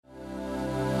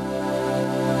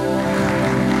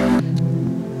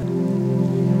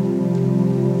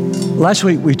Last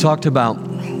week we talked about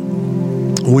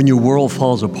when your world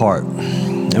falls apart,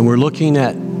 and we're looking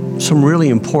at some really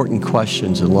important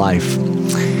questions in life.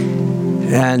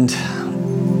 And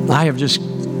I have just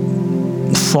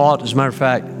thought, as a matter of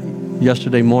fact,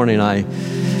 yesterday morning I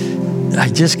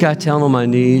just got down on my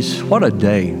knees. What a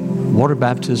day. Water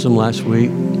baptism last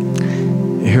week.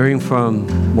 Hearing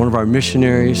from one of our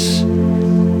missionaries,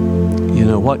 you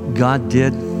know, what God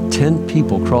did. 10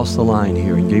 people crossed the line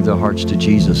here and gave their hearts to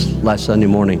Jesus last Sunday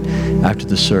morning after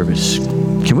the service.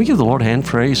 Can we give the Lord hand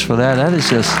praise for that? That is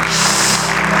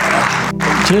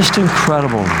just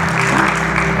incredible.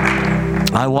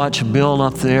 I watched Bill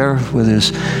up there with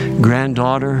his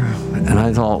granddaughter, and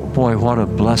I thought, boy, what a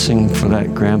blessing for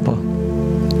that grandpa.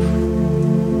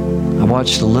 I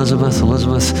watched Elizabeth,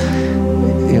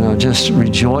 just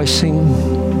rejoicing.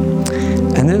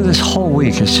 And then this whole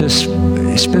week,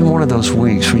 it's been one of those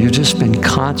weeks where you've just been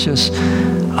conscious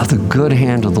of the good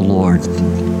hand of the Lord.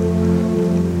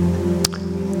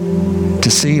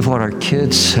 To see what our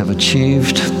kids have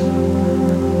achieved.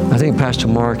 I think Pastor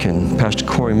Mark and Pastor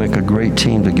Corey make a great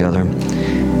team together.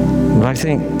 But I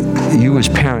think you as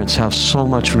parents have so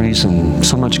much reason,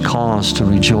 so much cause to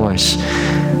rejoice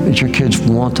that your kids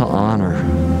want to honor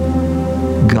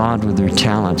God with their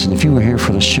talents. And if you were here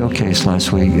for the showcase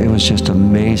last week, it was just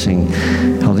amazing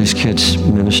how these kids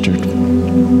ministered.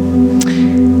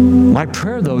 My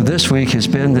prayer, though, this week has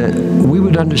been that we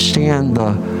would understand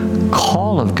the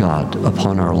call of God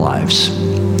upon our lives.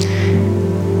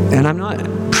 And I'm not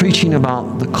preaching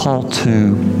about the call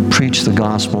to preach the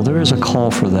gospel. There is a call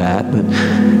for that, but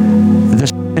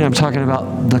this morning I'm talking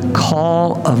about the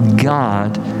call of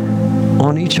God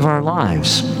on each of our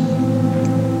lives.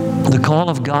 The call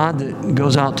of God that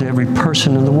goes out to every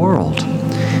person in the world.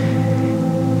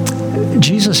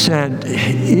 Jesus said,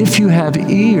 if you have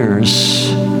ears,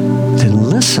 then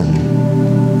listen.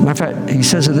 Matter of fact, he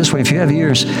says it this way, if you have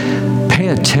ears, pay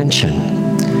attention.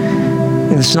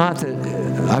 And it's not that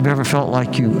I've ever felt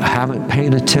like you haven't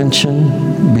paid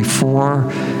attention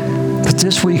before, but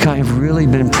this week I have really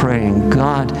been praying,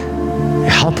 God,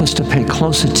 help us to pay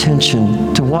close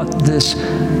attention to what this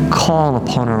call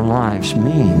upon our lives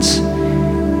means.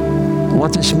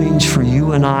 What this means for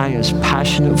you and I as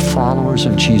passionate followers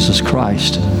of Jesus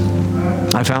Christ.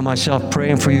 I found myself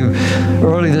praying for you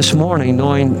early this morning,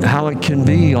 knowing how it can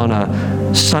be on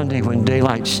a Sunday when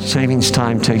daylight savings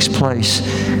time takes place,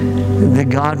 that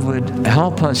God would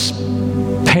help us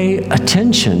pay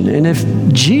attention. And if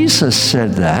Jesus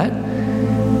said that,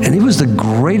 and he was the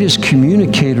greatest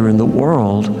communicator in the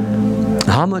world,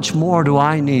 how much more do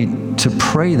I need to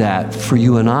pray that for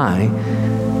you and I,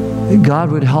 that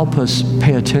God would help us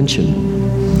pay attention.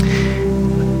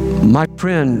 My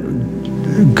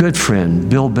good friend,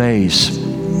 Bill Bays,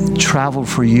 traveled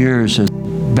for years as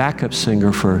backup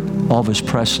singer for Elvis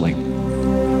Presley.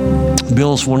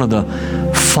 Bill's one of the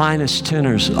finest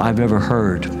tenors I've ever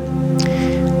heard.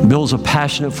 Bill's a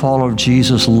passionate follower of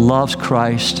Jesus, loves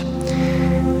Christ.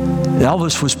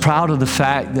 Elvis was proud of the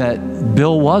fact that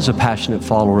Bill was a passionate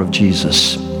follower of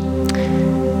Jesus.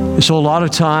 And so a lot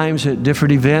of times at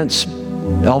different events,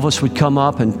 Elvis would come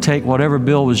up and take whatever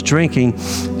Bill was drinking,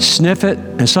 sniff it,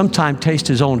 and sometimes taste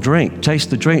his own drink.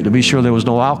 Taste the drink to be sure there was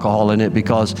no alcohol in it,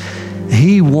 because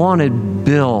he wanted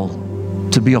Bill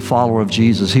to be a follower of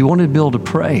Jesus. He wanted Bill to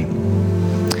pray.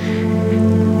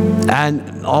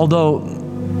 And although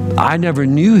I never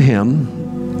knew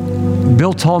him,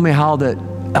 Bill told me how that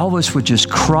Elvis would just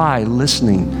cry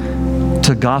listening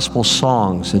to gospel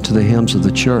songs and to the hymns of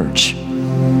the church.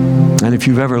 And if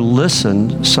you've ever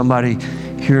listened, somebody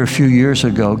here a few years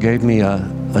ago gave me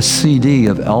a CD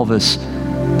of Elvis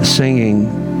singing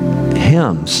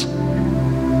hymns.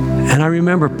 And I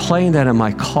remember playing that in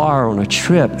my car on a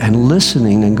trip and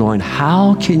listening and going,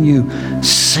 how can you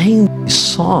sing these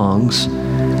songs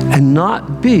and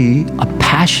not be a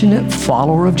passionate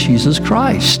follower of Jesus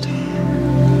Christ?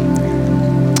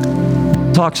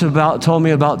 Told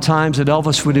me about times that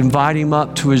Elvis would invite him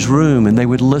up to his room and they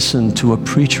would listen to a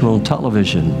preacher on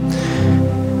television.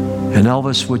 And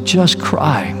Elvis would just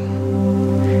cry.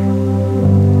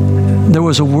 There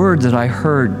was a word that I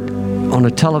heard on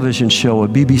a television show, a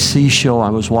BBC show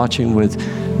I was watching with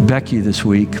Becky this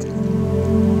week,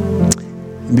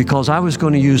 because I was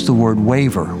going to use the word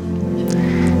waver.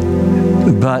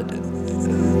 But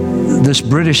this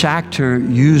British actor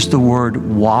used the word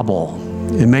wobble.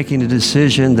 In making a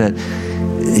decision that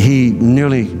he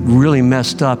nearly really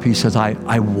messed up, he says,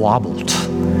 I wobbled.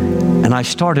 And I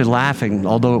started laughing,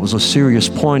 although it was a serious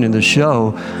point in the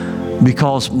show,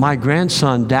 because my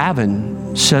grandson,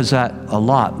 Davin, says that a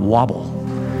lot, wobble.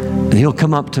 And he'll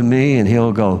come up to me and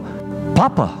he'll go,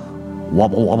 Papa,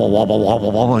 wobble, wobble, wobble,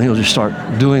 wobble, wobble, and he'll just start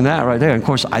doing that right there. And of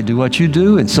course, I do what you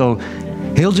do, and so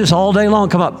he'll just all day long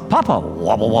come up, Papa,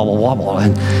 wobble, wobble, wobble,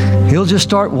 and he'll just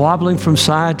start wobbling from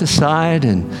side to side.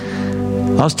 And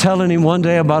I was telling him one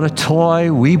day about a toy.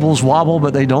 Weebles wobble,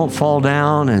 but they don't fall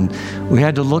down. And we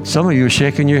had to look. Some of you are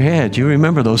shaking your head. You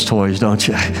remember those toys, don't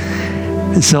you?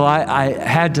 And so I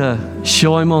had to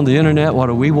show him on the internet what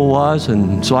a Weeble was.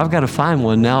 And so I've got to find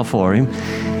one now for him.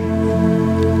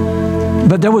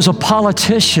 But there was a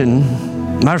politician,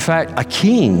 matter of fact, a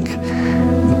king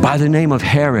by the name of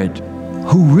Herod,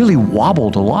 who really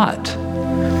wobbled a lot.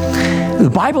 The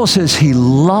Bible says he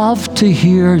loved to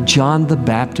hear John the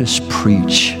Baptist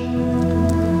preach.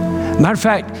 Matter of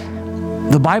fact,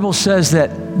 the Bible says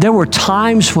that there were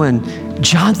times when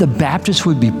John the Baptist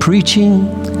would be preaching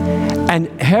and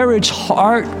Herod's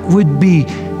heart would be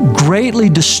greatly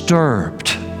disturbed.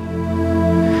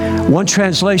 One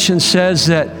translation says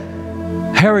that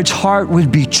Herod's heart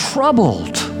would be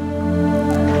troubled.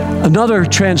 Another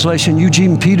translation,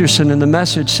 Eugene Peterson in the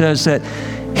Message, says that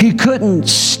he couldn't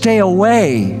stay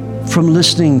away from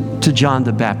listening to John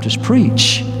the Baptist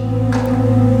preach.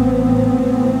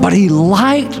 But he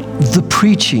liked the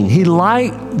preaching. He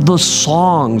liked the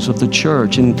songs of the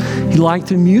church, and he liked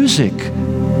the music.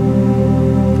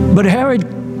 But Herod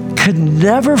could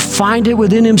never find it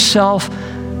within himself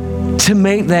to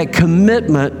make that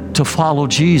commitment to follow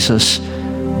Jesus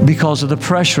because of the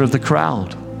pressure of the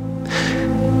crowd.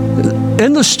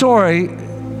 In the story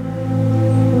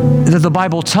that the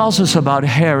Bible tells us about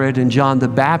Herod and John the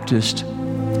Baptist,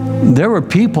 there were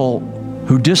people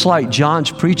who disliked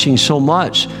John's preaching so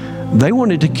much, they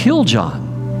wanted to kill John.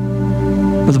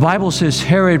 But the Bible says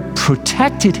Herod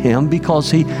protected him because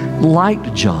he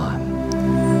liked John.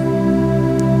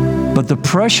 But the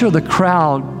pressure of the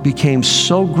crowd became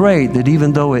so great that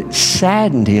even though it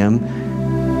saddened him,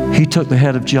 he took the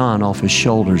head of John off his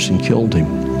shoulders and killed him.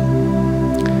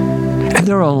 And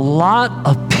there are a lot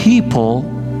of people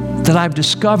that I've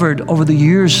discovered over the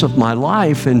years of my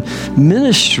life and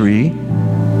ministry.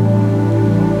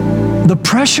 The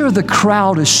pressure of the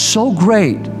crowd is so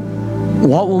great.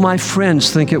 What will my friends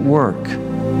think at work?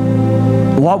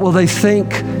 What will they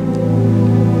think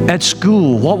at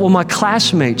school? What will my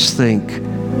classmates think?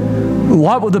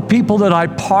 What will the people that I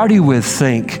party with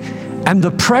think? And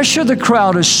the pressure of the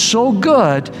crowd is so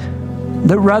good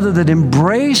that rather than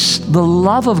embrace the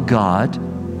love of God,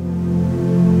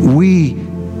 we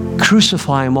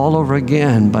crucify him all over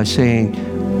again by saying,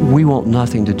 we want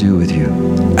nothing to do with you.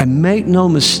 And make no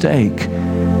mistake,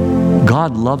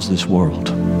 God loves this world.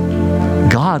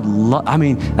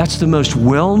 That's the most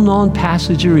well-known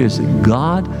passage there is, that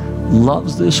God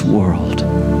loves this world,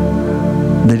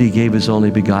 that he gave his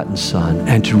only begotten Son.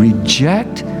 And to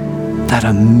reject that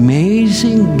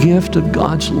amazing gift of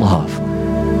God's love,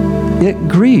 it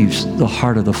grieves the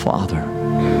heart of the Father,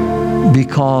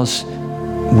 because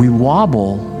we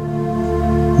wobble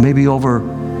maybe over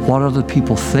what other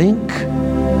people think,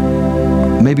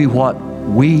 maybe what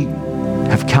we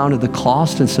have counted the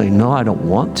cost and say, no, I don't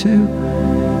want to.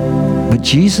 But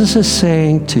Jesus is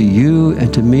saying to you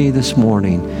and to me this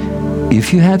morning,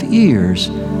 if you have ears,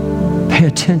 pay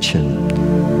attention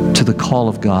to the call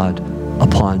of God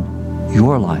upon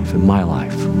your life and my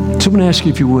life. So I'm going to ask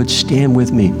you, if you would, stand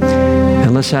with me,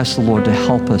 and let's ask the Lord to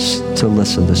help us to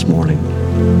listen this morning.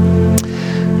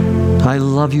 I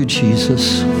love you,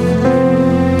 Jesus.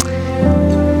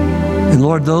 And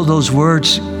Lord, though those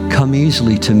words come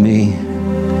easily to me,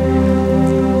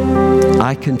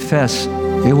 I confess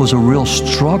it was a real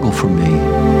struggle for me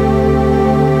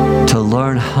to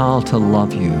learn how to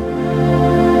love you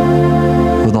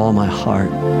with all my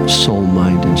heart, soul,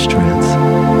 mind, and strength.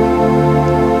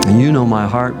 And you know my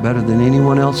heart better than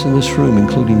anyone else in this room,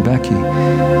 including Becky.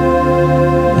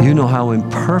 You know how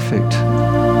imperfect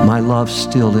my love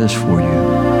still is for you.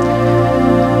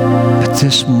 But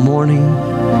this morning,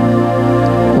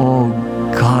 oh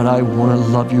God, I want to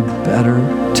love you better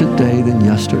today than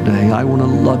yesterday. I want to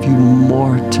love you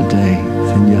more today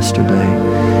than yesterday.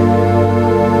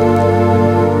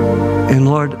 And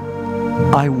Lord,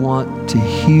 I want to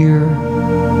hear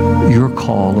your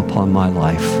call upon my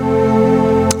life.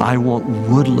 I want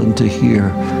Woodland to hear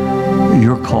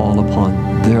your call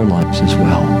upon their lives as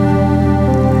well.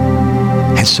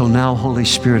 And so now, Holy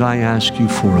Spirit, I ask you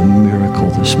for a miracle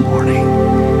this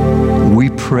morning. We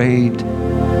prayed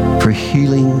for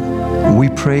healing. We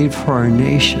prayed for our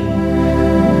nation.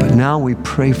 But now we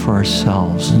pray for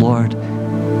ourselves. Lord,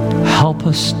 help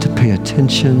us to pay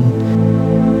attention.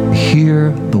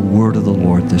 Hear the word of the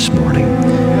Lord this morning.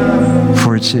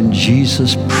 For it's in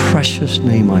Jesus' precious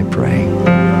name I pray.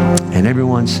 And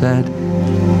everyone said,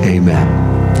 amen.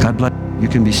 God bless. You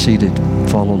can be seated.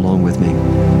 Follow along with me.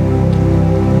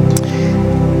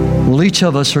 Well, each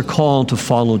of us are called to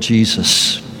follow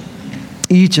Jesus.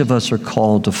 Each of us are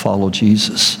called to follow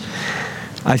Jesus.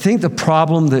 I think the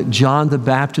problem that John the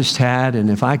Baptist had, and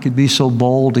if I could be so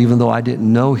bold, even though I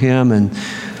didn't know him, and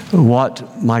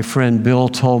what my friend Bill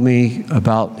told me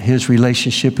about his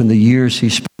relationship in the years he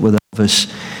spent with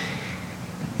Elvis,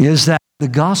 is that the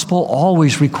gospel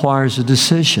always requires a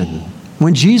decision.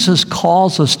 When Jesus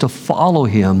calls us to follow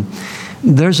him,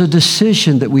 there's a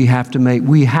decision that we have to make.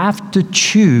 We have to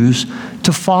choose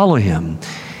to follow him.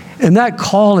 And that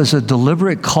call is a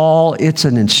deliberate call. It's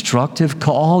an instructive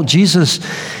call. Jesus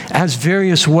has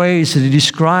various ways that he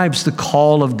describes the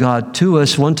call of God to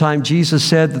us. One time Jesus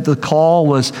said that the call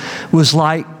was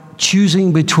like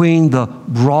choosing between the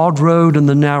broad road and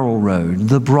the narrow road.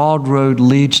 The broad road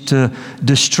leads to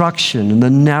destruction, and the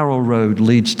narrow road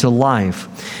leads to life.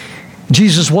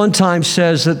 Jesus one time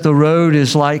says that the road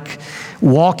is like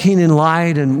walking in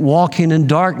light and walking in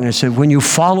darkness. And when you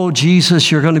follow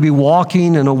Jesus, you're going to be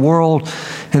walking in a world,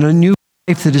 in a new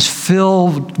life that is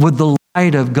filled with the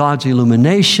light of God's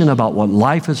illumination about what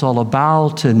life is all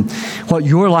about and what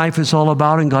your life is all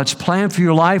about and God's plan for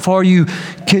your life. Or you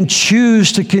can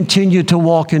choose to continue to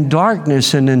walk in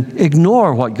darkness and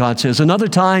ignore what God says. Another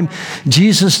time,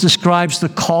 Jesus describes the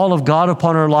call of God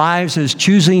upon our lives as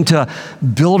choosing to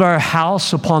build our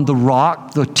house upon the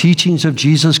rock, the teachings of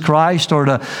Jesus Christ, or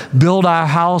to build our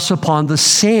house upon the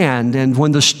sand. And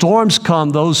when the storms come,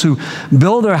 those who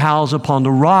build their house upon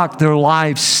the rock, their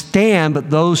lives stand, but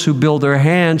those who build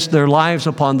their lives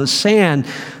upon the sand,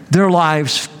 their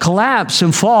lives collapse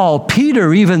and fall.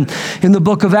 Peter, even in the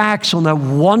book of Acts, on that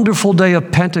wonderful day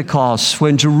of Pentecost,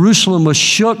 when Jerusalem was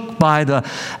shook by the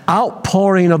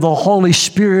outpouring of the Holy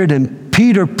Spirit, and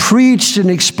Peter preached and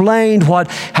explained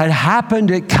what had happened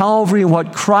at Calvary and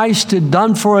what Christ had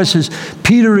done for us. As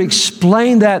Peter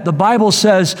explained that, the Bible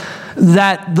says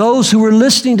that those who were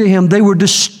listening to him, they were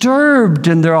disturbed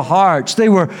in their hearts. They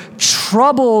were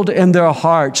troubled in their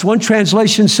hearts. One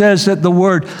translation says that the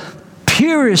word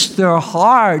pierced their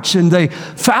hearts, and they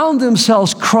found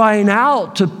themselves crying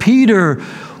out to Peter,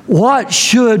 "What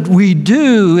should we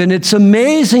do?" And it's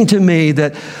amazing to me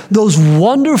that those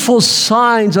wonderful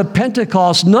signs of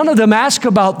Pentecost, none of them ask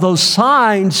about those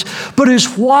signs, but is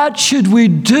what should we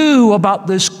do about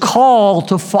this call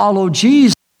to follow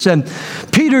Jesus? And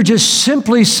Peter just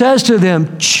simply says to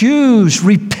them, choose,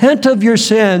 repent of your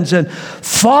sins, and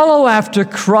follow after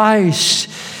Christ.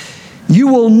 You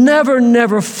will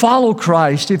never follow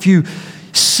Christ if you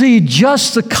see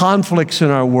just the conflicts in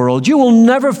our world. You will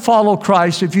never follow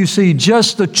Christ if you see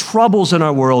just the troubles in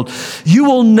our world. You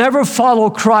will never follow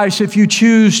Christ if you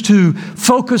choose to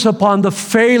focus upon the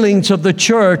failings of the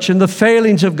church and the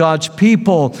failings of God's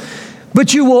people.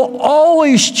 But you will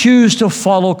always choose to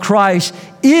follow Christ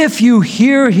if you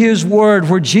hear his word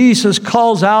where Jesus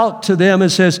calls out to them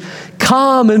and says,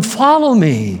 "Come and follow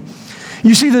me."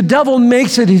 You see, the devil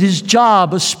makes it his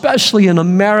job, especially in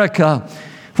America,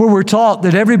 where we're taught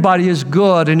that everybody is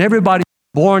good and everybody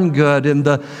is born good, and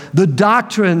the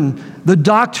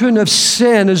doctrine of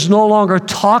sin is no longer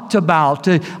talked about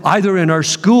either in our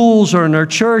schools or in our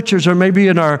churches or maybe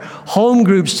in our home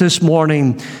groups this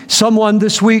morning. Someone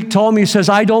this week told me, says,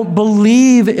 "I don't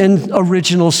believe in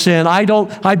original sin. I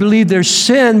believe there's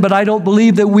sin, but I don't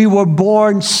believe that we were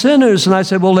born sinners." And I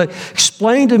said, "Well,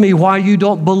 explain to me why you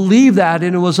don't believe that."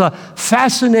 And it was a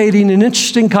fascinating and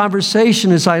interesting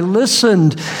conversation as I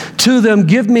listened to them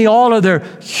give me all of their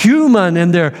human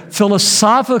and their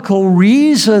philosophical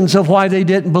reasons of why they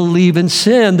didn't believe in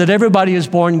sin, that everybody is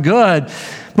born good.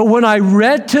 But when I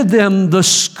read to them the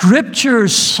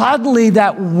scriptures, suddenly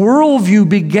that worldview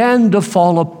began to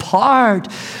fall apart.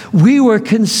 We were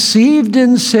conceived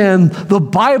in sin. The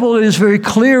Bible is very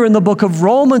clear in the book of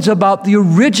Romans about the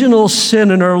original sin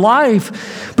in our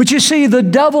life. But you see, the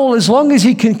devil, as long as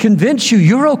he can convince you,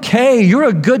 you're okay, you're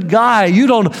a good guy, you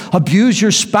don't abuse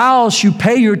your spouse, you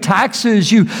pay your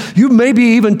taxes, you maybe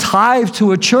even tithe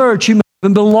to a church, you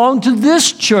and belong to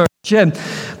this church.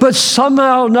 But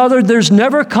somehow or another, there's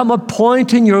never come a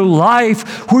point in your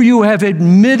life where you have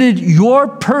admitted your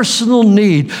personal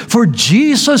need for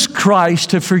Jesus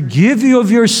Christ to forgive you of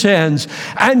your sins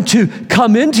and to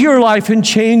come into your life and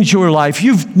change your life.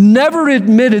 You've never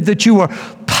admitted that you are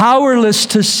powerless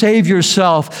to save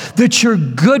yourself, that your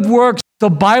good works, the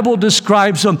Bible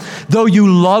describes them, though you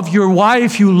love your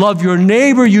wife, you love your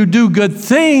neighbor, you do good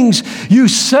things, you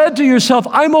said to yourself,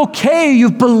 "I'm okay."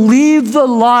 You've believed the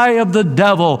lie of the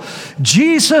devil.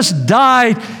 Jesus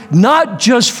died not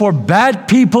just for bad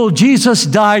people. Jesus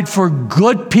died for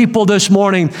good people this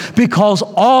morning, because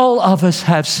all of us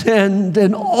have sinned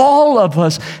and all of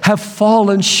us have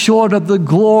fallen short of the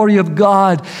glory of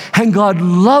God. And God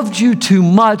loved you too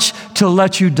much to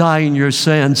let you die in your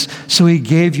sins. So he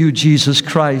gave you Jesus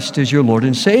Christ as your Lord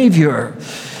and Savior.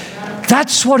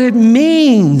 That's what it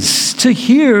means to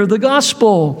hear the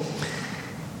gospel.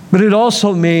 But it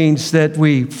also means that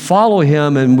we follow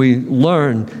him and we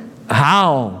learn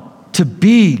how to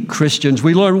be Christians.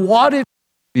 We learn what it is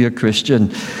to be a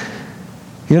Christian.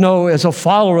 You know, as a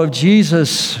follower of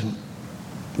Jesus,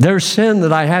 there's sin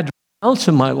that I had to renounce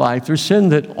in my life. There's sin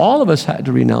that all of us had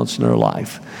to renounce in our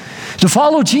life. To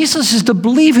follow Jesus is to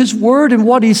believe his word and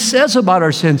what he says about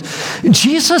our sins.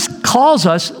 Jesus calls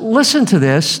us, listen to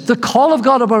this, the call of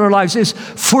God upon our lives is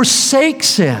forsake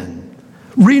sin.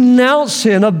 Renounce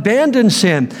sin, abandon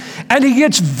sin. And he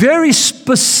gets very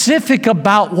specific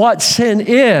about what sin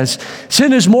is.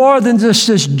 Sin is more than just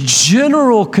this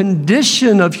general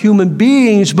condition of human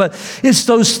beings, but it's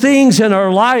those things in our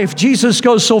life. Jesus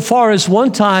goes so far as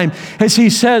one time as he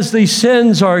says these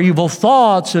sins are evil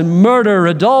thoughts and murder,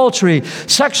 adultery,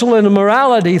 sexual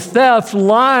immorality, theft,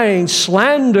 lying,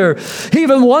 slander. He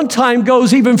even one time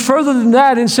goes even further than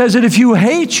that and says that if you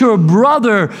hate your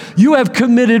brother, you have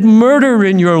committed murder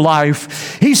in your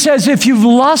life. He says if you've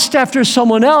lust after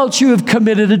someone else, you have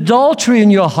committed adultery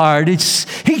in your heart.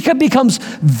 He becomes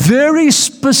very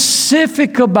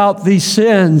specific about these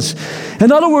sins.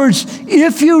 In other words,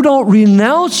 if you don't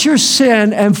renounce your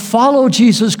sin and follow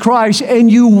Jesus Christ and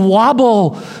you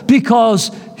wobble because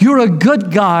you're a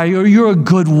good guy or you're a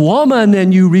good woman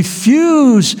and you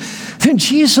refuse, then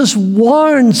Jesus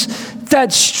warns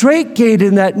that straight gate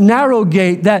and that narrow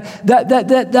gate,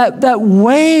 that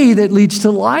way that leads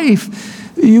to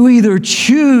life. You either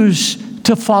choose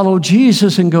to follow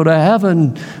Jesus and go to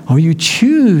heaven, or you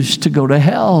choose to go to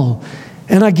hell.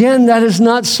 And again, that is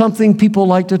not something people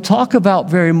like to talk about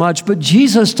very much, but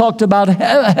Jesus talked about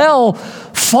hell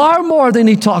far more than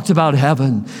he talked about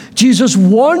heaven. Jesus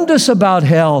warned us about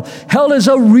hell. Hell is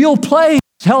a real place.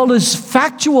 Hell is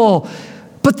factual.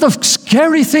 But the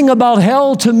scary thing about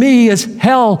hell to me is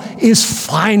hell is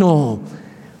final.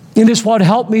 And it's what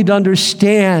helped me to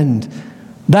understand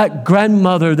that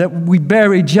grandmother that we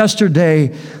buried yesterday,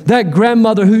 that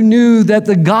grandmother who knew that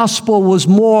the gospel was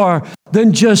more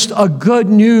than just a good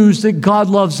news that God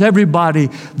loves everybody.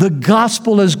 The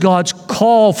gospel is God's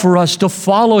call for us to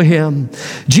follow him.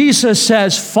 Jesus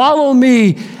says, follow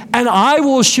me, and I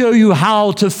will show you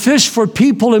how to fish for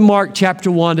people in Mark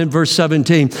chapter 1 and verse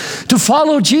 17. To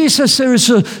follow Jesus, there is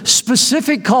a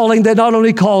specific calling that not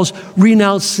only calls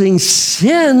renouncing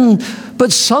sin,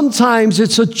 but sometimes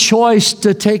it's a choice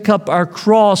to take up our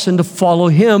cross and to follow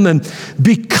him and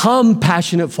become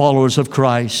passionate followers of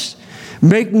Christ.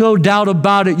 Make no doubt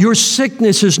about it, your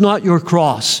sickness is not your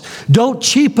cross. Don't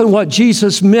cheapen what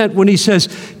Jesus meant when he says,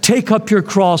 take up your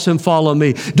cross and follow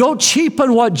me. Don't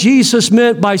cheapen what Jesus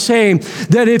meant by saying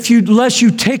that unless you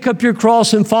take up your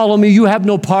cross and follow me, you have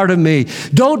no part of me.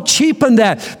 Don't cheapen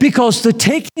that, because the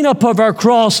taking up of our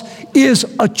cross is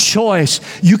a choice.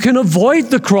 You can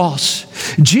avoid the cross.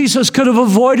 Jesus could have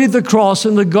avoided the cross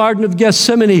in the Garden of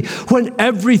Gethsemane when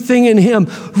everything in him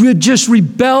just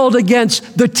rebelled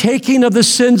against the taking of the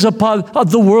sins of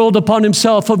the world upon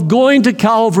himself, of going to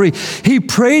Calvary. He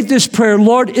prayed this prayer,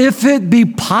 Lord, if it be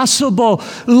possible,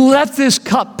 let this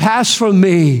cup pass from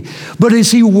me. But as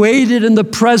he waited in the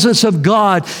presence of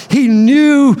God, he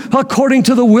knew, according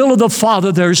to the will of the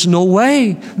Father, there's no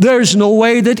way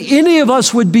that any of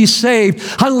us would be saved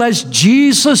unless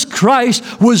Jesus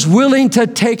Christ was willing to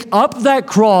take up that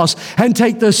cross and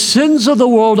take the sins of the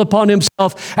world upon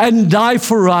himself and die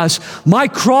for us. My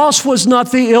cross was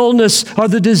not the illness or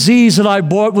the disease that I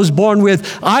was born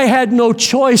with. I had no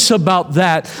choice about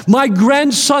that. My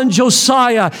grandson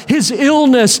Josiah, his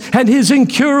illness and his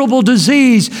incurable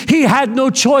disease, he had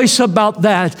no choice about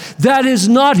that. That is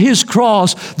not his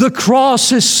cross. The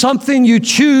cross is something you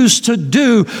choose to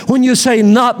do when you say,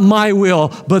 not my will,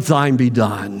 but thine be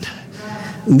done.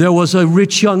 There was a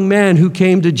rich young man who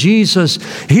came to Jesus.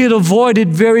 He had avoided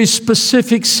very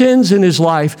specific sins in his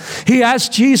life. He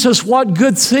asked Jesus, what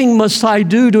good thing must I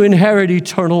do to inherit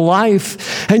eternal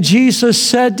life? And Jesus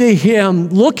said to him,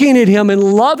 looking at him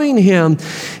and loving him,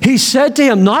 he said to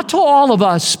him, not to all of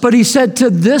us, but he said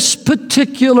to this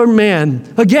particular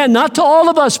man, again, not to all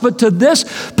of us, but to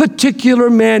this particular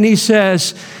man, he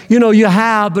says, you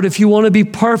have, but if you want to be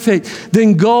perfect,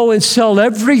 then go and sell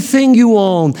everything you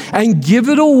own and give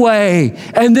it away,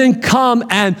 and then come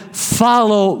and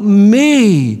follow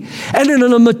me. And in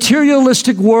a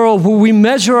materialistic world where we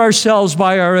measure ourselves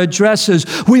by our addresses,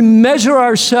 we measure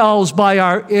ourselves by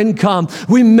our income,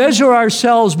 we measure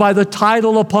ourselves by the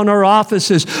title upon our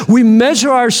offices, we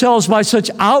measure ourselves by such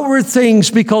outward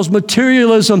things because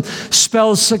materialism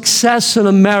spells success in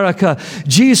America.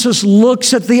 Jesus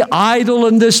looks at the idol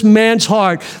in this man's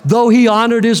heart. Though he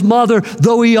honored his mother,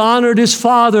 though he honored his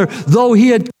father, though he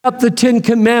had kept the 10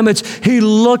 Commandments,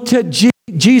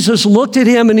 Jesus looked at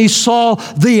him and he saw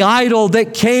the idol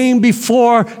that came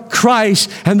before Christ,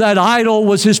 and that idol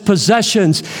was his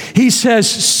possessions. He says,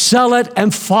 sell it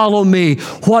and follow me.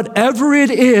 Whatever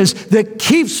it is that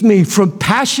keeps me from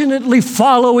passionately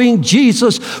following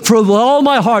Jesus with all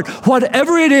my heart,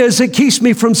 whatever it is that keeps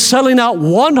me from selling out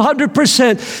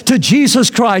 100% to Jesus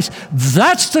Christ,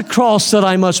 that's the cross that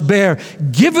I must bear.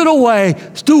 Give it away.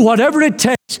 Do whatever it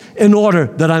takes in order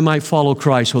that I might follow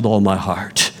Christ with all my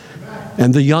heart.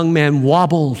 And the young man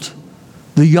wobbled.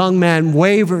 The young man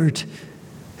wavered.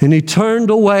 And he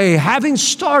turned away, having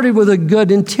started with a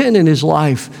good intent in his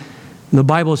life. And the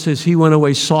Bible says he went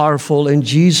away sorrowful, and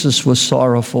Jesus was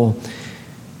sorrowful.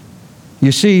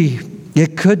 You see,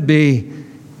 it could be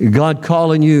God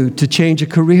calling you to change a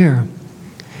career.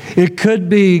 It could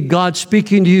be God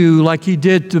speaking to you like he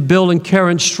did to Bill and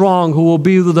Karen Strong, who will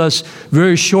be with us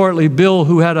very shortly. Bill,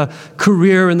 who had a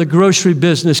career in the grocery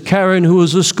business. Karen, who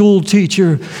was a school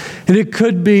teacher. And it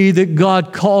could be that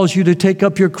God calls you to take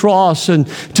up your cross and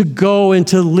to go and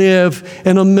to live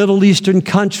in a Middle Eastern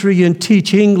country and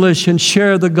teach English and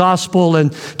share the gospel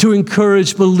and to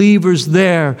encourage believers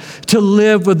there to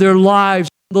live with their lives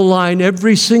the line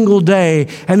every single day.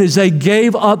 And as they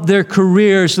gave up their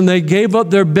careers and they gave up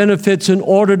their benefits in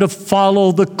order to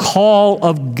follow the call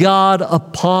of God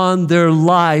upon their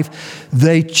life,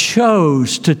 they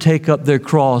chose to take up their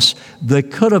cross. They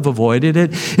could have avoided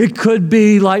it. It could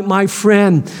be like my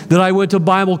friend that I went to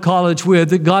Bible college with,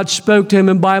 that God spoke to him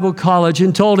in Bible college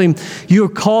and told him, you're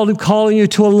calling you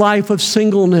to a life of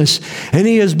singleness. And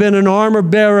he has been an armor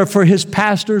bearer for his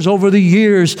pastors over the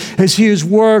years as he has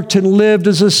worked and lived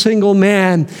as a single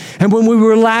man. And when we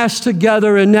were last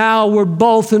together, and now we're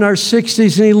both in our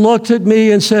 60s, and he looked at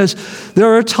me and says,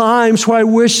 there are times where I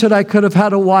wish that I could have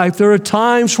had a wife. There are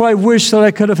times where I wish that I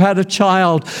could have had a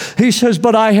child. He says,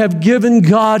 but I have given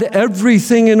God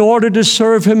everything in order to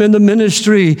serve him in the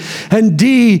ministry. And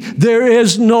D, there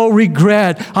is no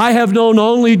regret. I have known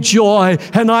only joy,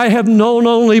 and I have known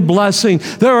only blessing.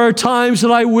 There are times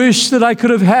that I wish that I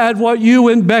could have had what you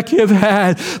and Becky have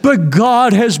had, but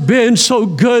God has been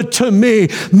so good to me.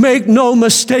 Make no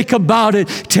mistake about it.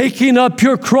 Taking up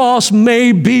your cross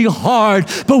may be hard,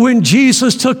 but when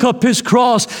Jesus took up his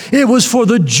cross, it was for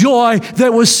the joy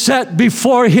that was set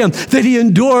before him, that he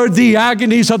endured the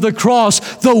agonies of the cross.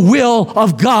 The will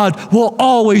of God will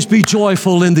always be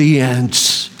joyful in the end.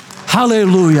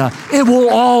 Hallelujah. It will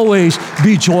always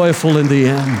be joyful in the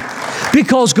end.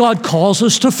 Because God calls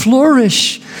us to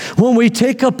flourish. When we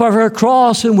take up our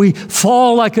cross and we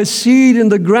fall like a seed in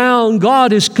the ground,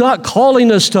 God is not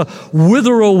calling us to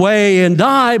wither away and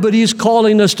die, but he's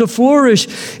calling us to flourish.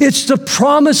 It's the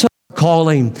promise of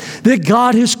calling that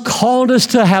God has called us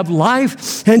to have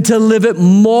life and to live it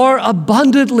more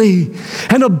abundantly.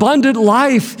 An abundant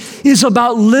life is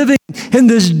about living in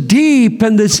this deep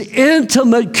and this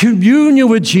intimate communion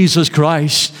with Jesus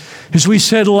Christ. As we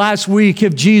said last week,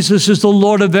 if Jesus is the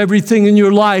Lord of everything in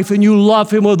your life and you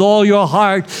love him with all your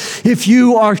heart, if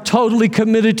you are totally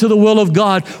committed to the will of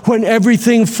God, when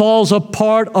everything falls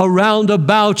apart around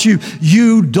about you,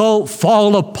 you don't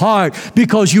fall apart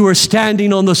because you are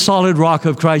standing on the solid rock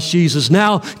of Christ Jesus.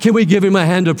 Now, can we give him a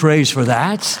hand of praise for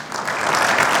that?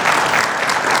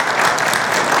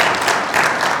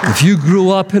 If you grew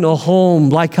up in a home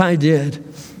like I did,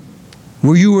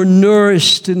 where you were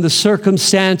nourished in the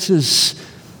circumstances,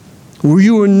 where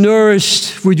you were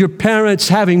nourished with your parents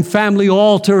having family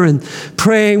altar and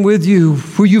praying with you,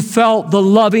 where you felt the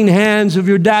loving hands of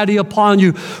your daddy upon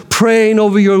you, praying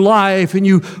over your life, and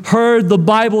you heard the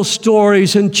Bible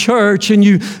stories in church, and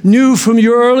you knew from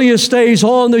your earliest days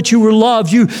on that you were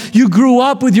loved. You grew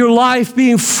up with your life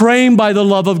being framed by the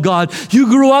love of God. You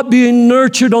grew up being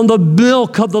nurtured on the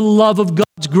milk of the love of God.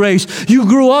 grace. You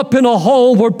grew up in a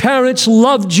home where parents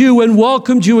loved you and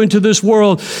welcomed you into this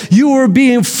world. You were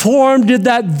being formed at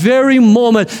that very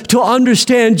moment to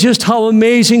understand just how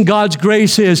amazing God's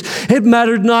grace is. It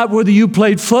mattered not whether you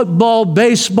played football,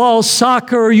 baseball,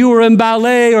 soccer, or you were in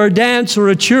ballet or dance or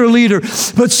a cheerleader,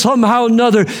 but somehow or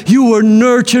another you were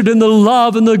nurtured in the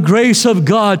love and the grace of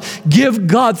God. Give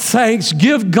God thanks.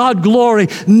 Give God glory.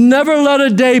 Never let a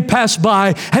day pass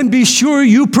by, and be sure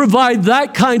you provide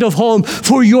that kind of home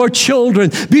for your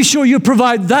children. Be sure you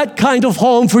provide that kind of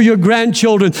home for your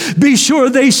grandchildren. Be sure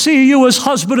they see you as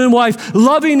husband and wife,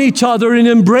 loving each other and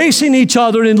embracing each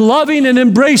other and loving and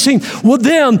embracing with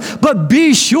them. But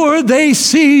be sure they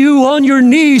see you on your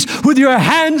knees with your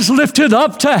hands lifted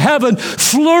up to heaven,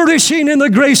 flourishing in the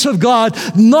grace of God,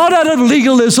 not out of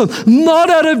legalism, not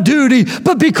out of duty,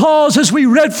 but because, as we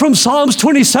read from Psalms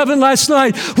 27 last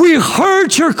night, we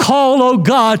heard your call, oh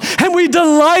God, and we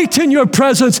delight in your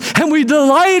presence, and we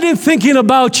delight in thinking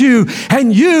about you,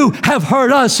 and you have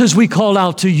heard us as we call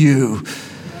out to you.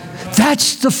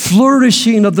 That's the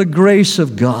flourishing of the grace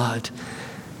of God.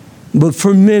 But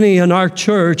for many in our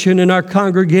church and in our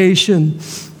congregation,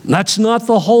 that's not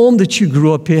the home that you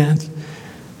grew up in.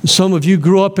 Some of you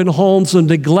grew up in homes of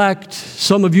neglect.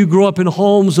 Some of you grew up in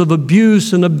homes of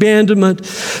abuse and abandonment.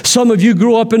 Some of you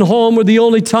grew up in a home where the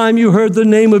only time you heard the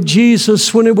name of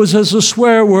Jesus when it was as a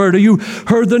swear word, or you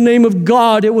heard the name of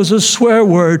God, it was a swear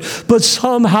word. But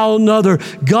somehow or another,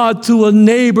 God through a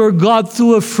neighbor, God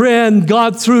through a friend,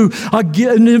 God through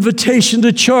an invitation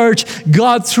to church,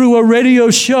 God through a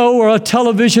radio show or a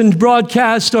television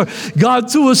broadcast, or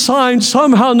God through a sign,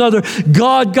 somehow or another,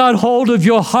 God got hold of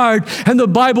your heart. And the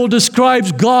Bible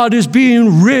describes God as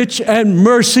being rich in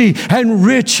mercy and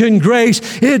rich in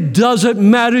grace. It doesn't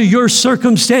matter your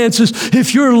circumstances.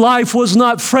 If your life was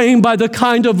not framed by the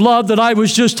kind of love that I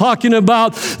was just talking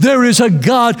about, there is a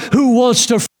God who wants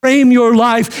to frame your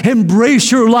life,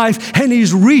 embrace your life, and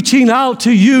He's reaching out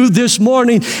to you this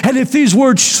morning. And if these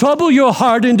words trouble your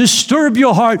heart and disturb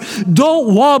your heart,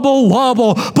 don't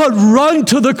wobble, but run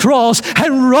to the cross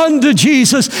and run to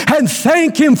Jesus and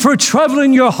thank Him for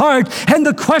troubling your heart. And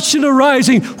the question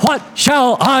arising, what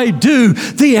shall I do?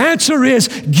 The answer is,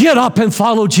 get up and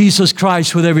follow Jesus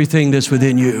Christ with everything that's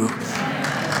within you.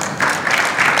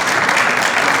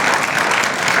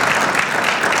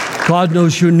 God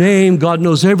knows your name, God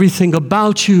knows everything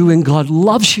about you, and God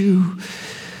loves you.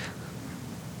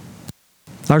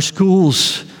 Our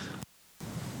schools,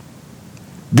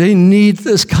 they need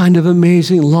this kind of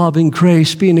amazing love and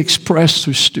grace being expressed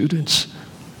through students.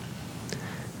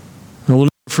 I will never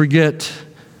forget,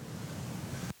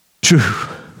 Drew,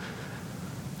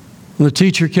 when the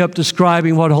teacher kept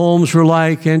describing what homes were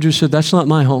like, Andrew said, "That's not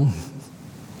my home."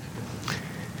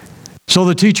 So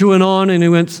the teacher went on and he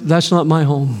went, "That's not my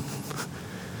home."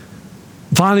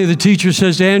 Finally, the teacher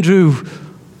says, "Andrew,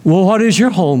 well, what is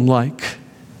your home like?"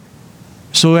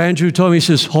 So Andrew told me, he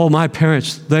says, "Oh, my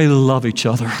parents, they love each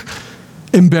other.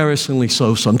 Embarrassingly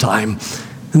so sometimes."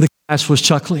 And the class was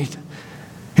chuckling.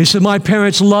 He said, "My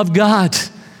parents love God.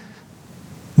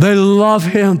 They love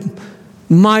Him.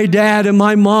 My dad and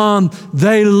my mom,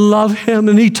 they love Him."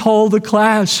 And he told the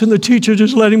class, and the teacher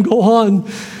just let him go on.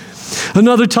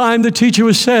 Another time, the teacher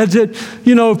was said that,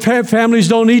 families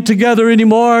don't eat together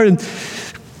anymore. And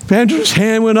Andrew's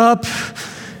hand went up.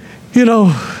 You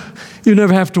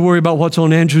never have to worry about what's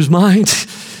on Andrew's mind.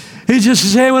 He just,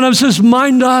 his hand went up and says,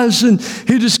 "Mine does." And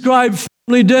he described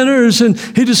family dinners, and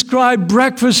he described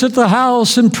breakfast at the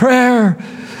house and prayer.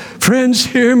 Friends,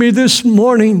 hear me this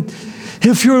morning.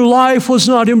 If your life was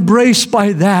not embraced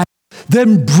by that,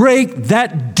 then break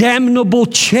that damnable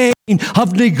chain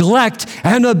of neglect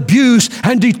and abuse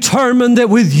and determine that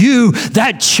with you,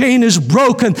 that chain is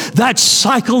broken, that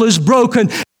cycle is broken.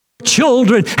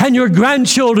 Children and your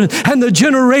grandchildren and the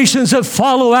generations that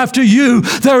follow after you,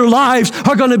 their lives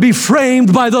are going to be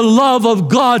framed by the love of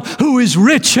God, who is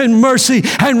rich in mercy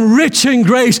and rich in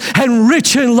grace and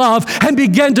rich in love. And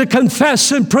begin to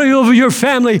confess and pray over your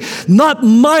family. Not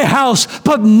my house,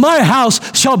 but my house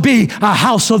shall be a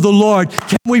house of the Lord.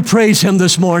 Can we praise Him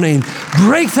this morning?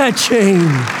 Break that chain.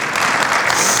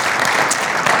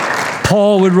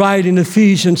 Paul would write in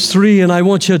Ephesians 3, and I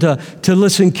want you to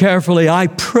listen carefully. I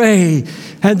pray.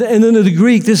 And then in the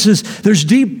Greek, there's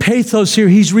deep pathos here.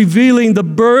 He's revealing the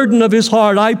burden of his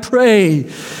heart. I pray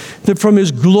that from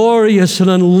His glorious and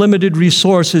unlimited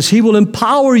resources, He will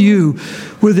empower you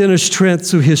with inner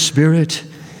strength through His Spirit.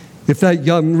 If that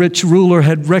young rich ruler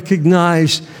had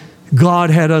recognized God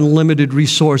had unlimited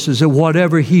resources, and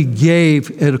whatever he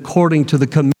gave according to the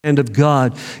command of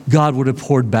God, God would have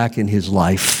poured back in his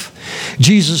life.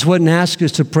 Jesus wouldn't ask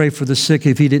us to pray for the sick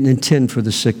if he didn't intend for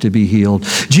the sick to be healed.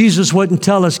 Jesus wouldn't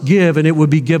tell us give and it would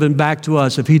be given back to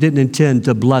us if he didn't intend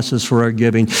to bless us for our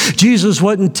giving. Jesus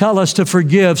wouldn't tell us to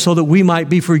forgive so that we might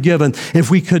be forgiven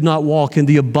if we could not walk in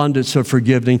the abundance of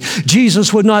forgiving.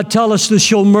 Jesus would not tell us to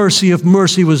show mercy if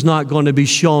mercy was not going to be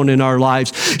shown in our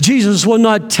lives. Jesus would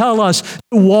not tell us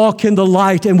to walk in the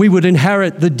light and we would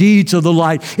inherit the deeds of the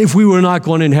light if we were not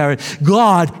going to inherit.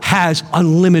 God has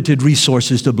unlimited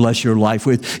resources to bless your life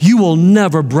with. You will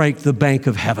never break the bank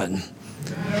of heaven.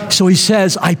 So he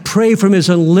says, I pray from his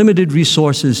unlimited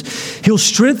resources. He'll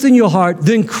strengthen your heart.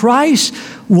 Then Christ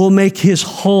will make his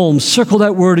home. Circle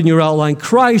that word in your outline.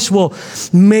 Christ will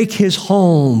make his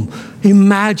home.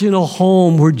 Imagine a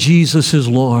home where Jesus is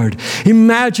Lord.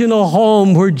 Imagine a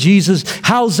home where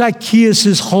how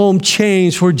Zacchaeus' home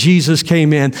changed where Jesus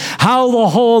came in. How the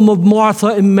home of Martha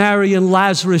and Mary and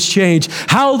Lazarus changed.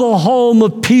 How the home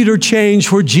of Peter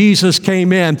changed where Jesus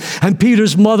came in. And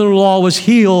Peter's mother-in-law was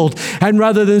healed. And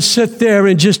rather than sit there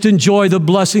and just enjoy the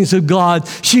blessings of God,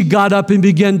 she got up and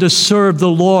began to serve the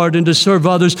Lord and to serve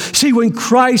others. See, when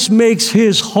Christ makes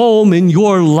his home in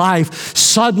your life,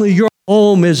 suddenly your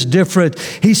home is different.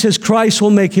 He says Christ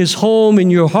will make his home in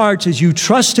your hearts as you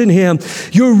trust in him.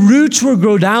 Your roots will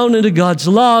grow down into God's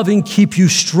love and keep you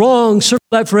strong. Circle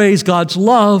that phrase, God's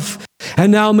love.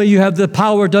 And now may you have the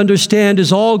power to understand,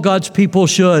 as all God's people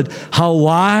should, how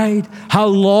wide, how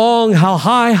long, how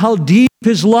high, how deep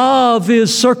his love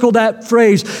is. Circle that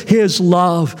phrase, his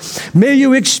love. May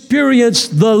you experience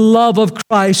the love of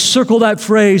Christ. Circle that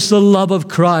phrase, the love of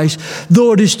Christ.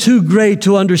 Though it is too great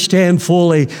to understand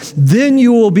fully, then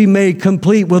you will be made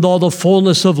complete with all the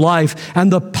fullness of life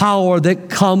and the power that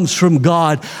comes from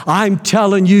God. I'm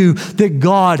telling you that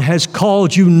God has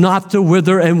called you not to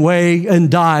wither and wait and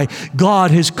die.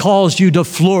 God has called you to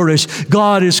flourish.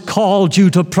 God has called you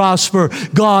to prosper.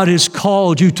 God has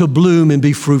called you to bloom and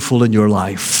be fruitful in your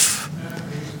life.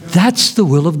 That's the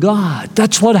will of God.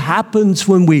 That's what happens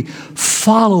when we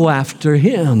follow after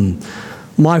him.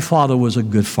 My father was a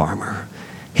good farmer.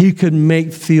 He could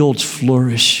make fields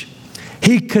flourish.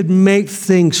 He could make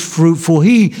things fruitful.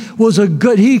 He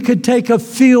could take a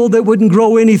field that wouldn't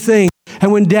grow anything.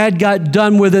 And when Dad got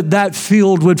done with it, that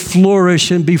field would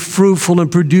flourish and be fruitful and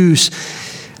produce.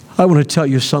 I want to tell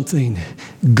you something.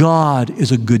 God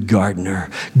is a good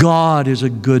gardener. God is a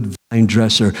good vine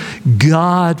dresser.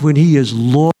 God, when he is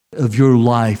Lord of your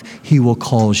life, he will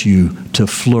cause you to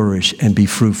flourish and be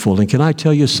fruitful. And can I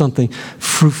tell you something?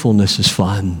 Fruitfulness is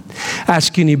fun.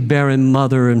 Ask any barren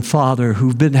mother and father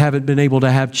who haven't been able to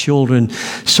have children,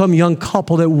 some young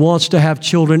couple that wants to have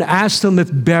children, ask them if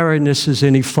barrenness is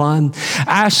any fun.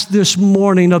 Ask this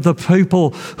morning of the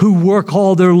people who work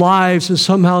all their lives and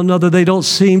somehow or another they don't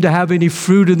seem to have any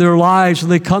fruit in their lives,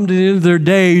 and they come to the end of their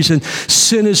days and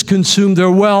sin has consumed their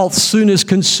wealth, sin has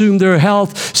consumed their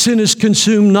health, sin has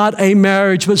consumed not a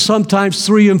marriage, but sometimes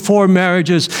 3 and 4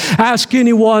 marriages. Ask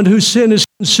anyone whose sin has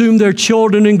consumed their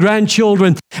children and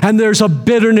grandchildren, and there's a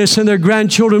bitterness, and their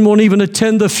grandchildren won't even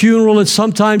attend the funeral, and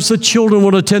sometimes the children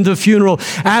won't attend the funeral.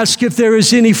 Ask if there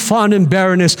is any fun in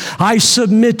barrenness. I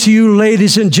submit to you,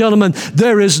 ladies and gentlemen,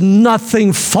 there is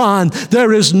nothing fun,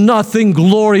 there is nothing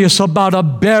glorious about a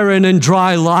barren and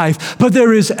dry life, but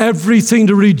there is everything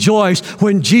to rejoice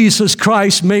when Jesus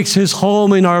Christ makes his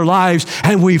home in our lives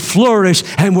and we flourish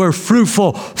and we're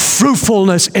fruitful.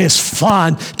 Fruitfulness is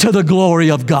fun to the glory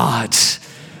of God.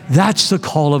 That's the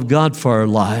call of God for our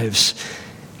lives.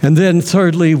 And then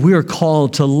thirdly, we're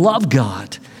called to love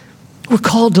God. We're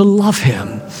called to love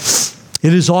him.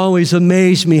 It has always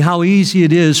amazed me how easy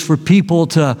it is for people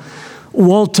to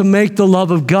want to make the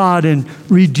love of God and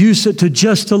reduce it to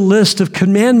just a list of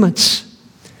commandments.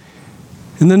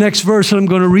 In the next verse that I'm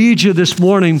going to read you this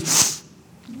morning,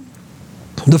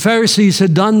 the Pharisees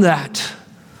had done that.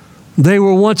 They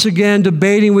were once again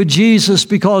debating with Jesus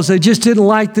because they just didn't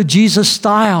like the Jesus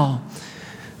style.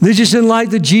 They just didn't like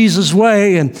the Jesus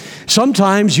way. And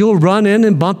sometimes you'll run in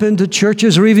and bump into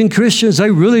churches or even Christians. They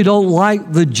really don't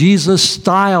like the Jesus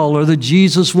style or the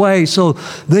Jesus way. So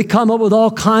they come up with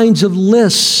all kinds of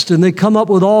lists and they come up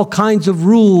with all kinds of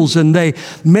rules and they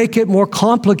make it more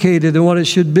complicated than what it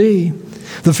should be.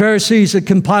 The Pharisees had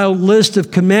compiled a list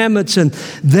of commandments, and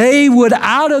they would,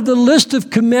 out of the list of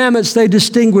commandments, they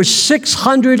distinguished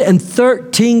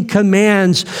 613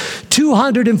 commands,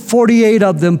 248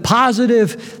 of them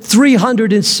positive,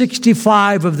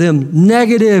 365 of them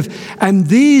negative, and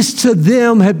these to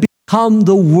them had become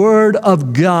the Word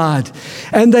of God.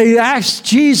 And they asked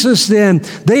Jesus then,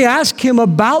 they asked him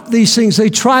about these things. They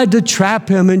tried to trap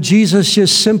him, and Jesus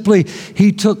just simply,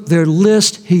 he took their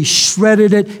list, he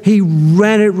shredded it, he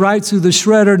ran it right through the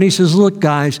shredder, and he says, look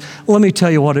guys, let me tell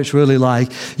you what it's really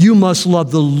like. You must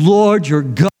love the Lord your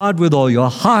God with all your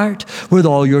heart, with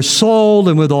all your soul,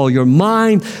 and with all your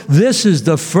mind. This is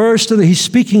the first, he's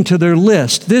speaking to their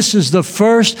list. This is the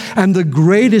first and the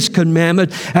greatest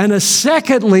commandment. And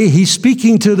secondly, he's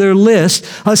speaking to their list.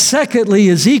 Secondly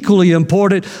is equally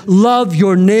important. Love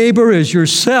your neighbor as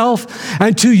yourself.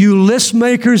 And to you list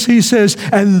makers, he says,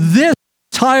 and this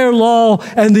entire law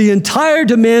and the entire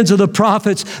demands of the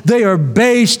prophets, they are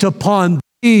based upon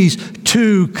these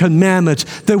two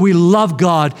commandments, that we love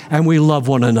God and we love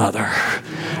one another.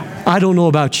 I don't know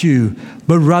about you,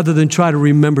 but rather than try to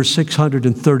remember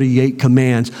 638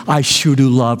 commands, I sure do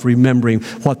love remembering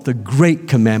what the great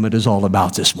commandment is all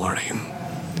about this morning.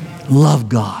 Love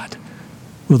God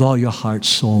with all your heart,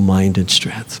 soul, mind, and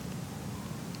strength.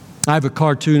 I have a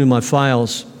cartoon in my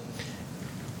files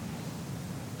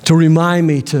to remind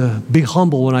me to be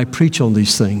humble when I preach on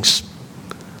these things.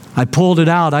 I pulled it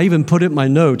out. I even put it in my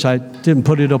notes. I didn't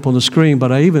put it up on the screen,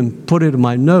 but I even put it in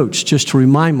my notes just to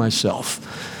remind myself.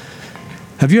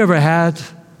 Have you ever had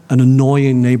an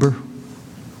annoying neighbor?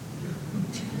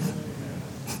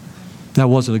 That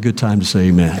wasn't a good time to say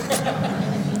amen.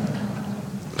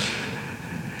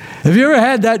 Have you ever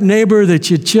had that neighbor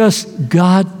that you just,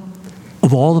 God,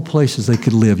 of all the places they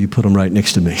could live, you put them right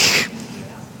next to me?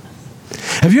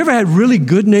 Have you ever had really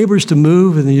good neighbors to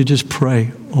move and then you just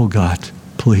pray, oh God,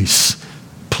 please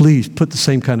put the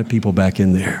same kind of people back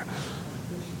in there?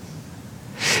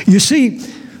 You see,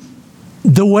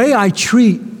 the way I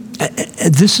treat,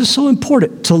 this is so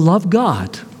important, to love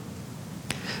God.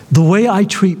 The way I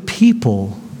treat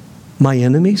people, my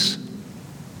enemies,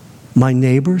 my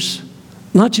neighbors,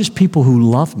 not just people who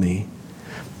love me,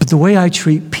 but the way I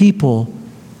treat people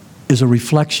is a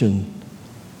reflection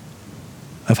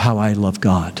of how I love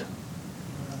God.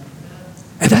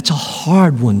 And that's a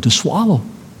hard one to swallow,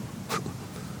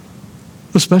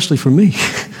 especially for me.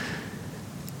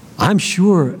 I'm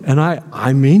sure, and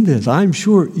I mean this, I'm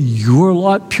sure you're a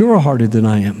lot purer-hearted than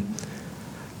I am.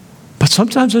 But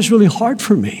sometimes it's really hard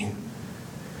for me.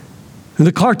 And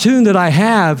the cartoon that I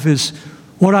have is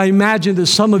what I imagine that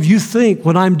some of you think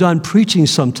when I'm done preaching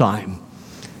sometime.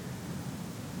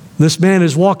 This man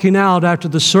is walking out after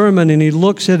the sermon and he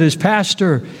looks at his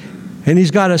pastor and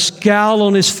he's got a scowl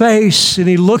on his face and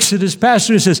he looks at his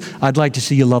pastor and says, I'd like to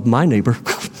see you love my neighbor.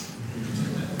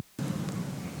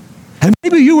 And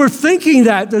maybe you were thinking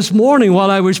that this morning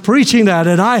while I was preaching that.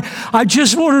 And I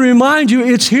just want to remind you,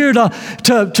 it's here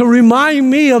to remind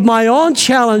me of my own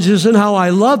challenges and how I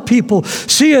love people.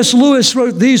 C.S. Lewis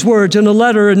wrote these words in a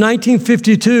letter in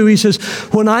 1952. He says,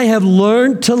 when I have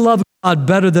learned to love God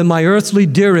better than my earthly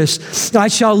dearest, I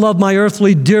shall love my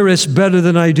earthly dearest better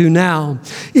than I do now.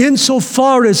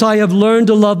 Insofar as I have learned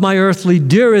to love my earthly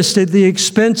dearest at the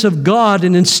expense of God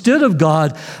and instead of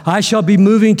God, I shall be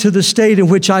moving to the state in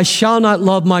which I shall not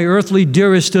love my earthly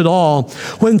dearest at all.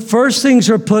 When first things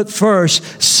are put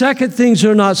first, second things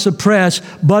are not suppressed,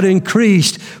 but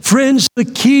increased. Friends, the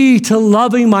key to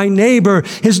loving my neighbor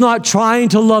is not trying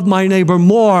to love my neighbor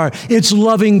more. It's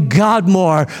loving God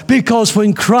more. Because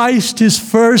when Christ is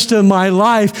first in my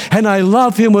life and I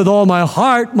love him with all my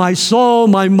heart, my soul,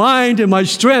 my mind, and my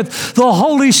strength, the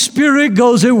Holy Spirit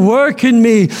goes at work in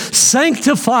me,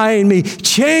 sanctifying me,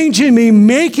 changing me,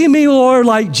 making me more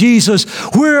like Jesus,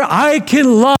 where I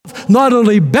can love not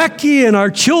only Becky and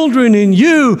our children and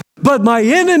you, but my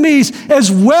enemies as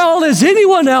well as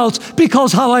anyone else,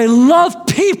 because how I love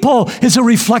people is a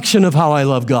reflection of how I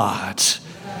love God.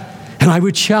 And I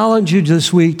would challenge you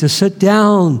this week to sit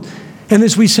down and,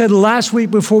 as we said last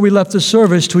week before we left the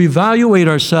service, to evaluate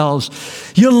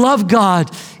ourselves. You love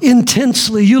God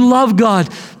intensely. You love God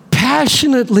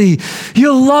passionately.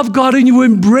 You love God and you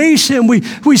embrace him. We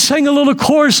sang a little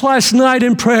chorus last night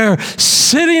in prayer,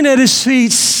 sitting at his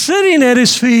feet, sitting at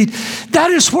his feet.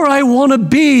 That is where I want to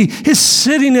be, is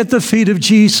sitting at the feet of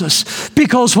Jesus.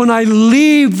 Because when I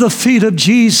leave the feet of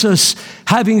Jesus,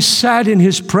 having sat in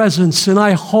his presence, and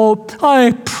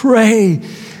I pray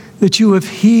that you have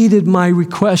heeded my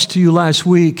request to you last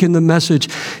week in the message.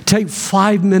 Take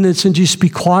 5 minutes and just be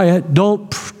quiet. Don't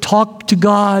talk to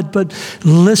God, but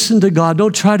listen to God.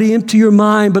 Don't try to empty your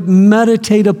mind, but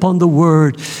meditate upon the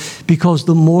Word. Because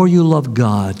the more you love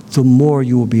God, the more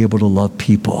you will be able to love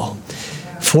people.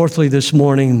 Fourthly, this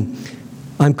morning,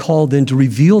 I'm called then to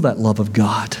reveal that love of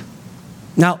God.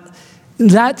 Now,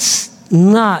 that's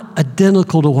not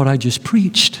identical to what I just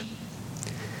preached.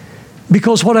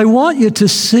 Because what I want you to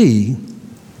see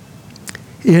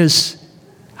is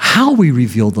how we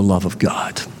reveal the love of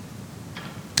God.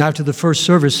 After the first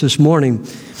service this morning,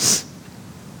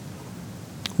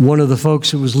 one of the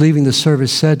folks who was leaving the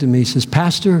service said to me, he says,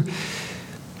 Pastor,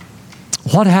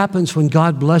 what happens when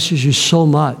God blesses you so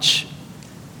much?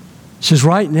 He says,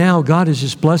 right now, God has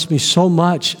just blessed me so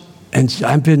much, and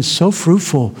I've been so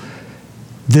fruitful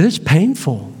that it's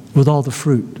painful with all the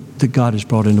fruit that God has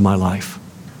brought into my life.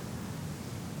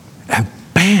 And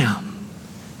bam!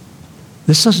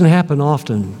 This doesn't happen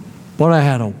often, but I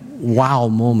had a wow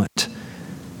moment.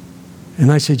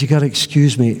 And I said, you got to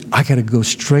excuse me. I got to go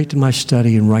straight to my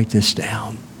study and write this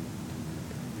down.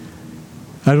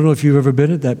 I don't know if you've ever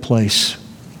been at that place.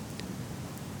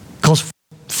 Because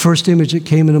the first image that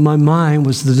came into my mind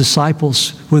was the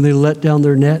disciples when they let down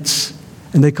their nets.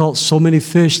 And they caught so many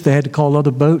fish, they had to call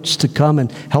other boats to come and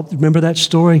help. Remember that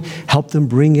story? Help them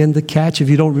bring in the catch. If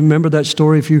you don't remember that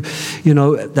story, if you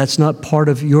know, that's not part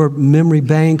of your memory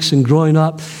banks and growing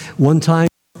up, one time,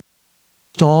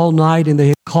 all night and they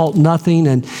had caught nothing,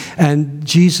 and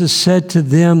Jesus said to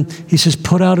them, he says,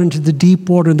 put out into the deep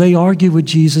water. And they argued with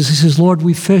Jesus. He says, Lord,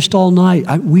 we fished all night.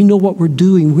 We know what we're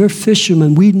doing. We're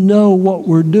fishermen. We know what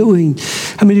we're doing.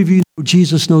 How many of you know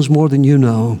Jesus knows more than you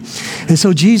know? And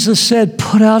so Jesus said,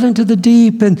 put out into the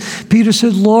deep. And Peter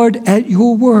said, Lord, at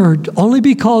your word, only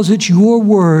because it's your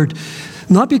word,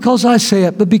 not because I say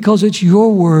it, but because it's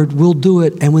your word, we'll do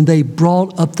it. And when they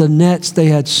brought up the nets, they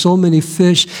had so many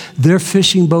fish, their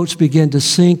fishing boats began to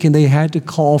sink, and they had to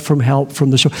call for help from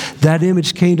the shore. That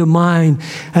image came to mind.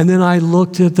 And then I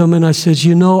looked at them and I said,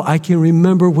 you know, I can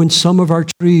remember when some of our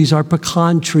trees, our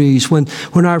pecan trees, when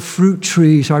our fruit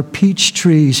trees, our peach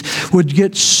trees would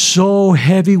get so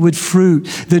heavy with fruit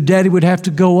that Daddy would have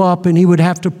to go up and he would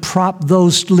have to prop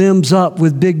those limbs up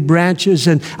with big branches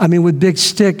with big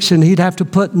sticks, and he'd have to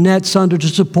put nets under to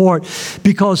support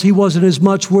because he wasn't as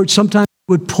much worth. Sometimes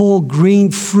he would pull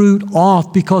green fruit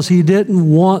off because he didn't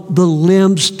want the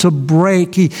limbs to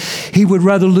break. He would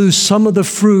rather lose some of the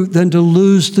fruit than to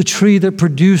lose the tree that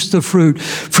produced the fruit.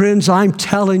 Friends, I'm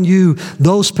telling you,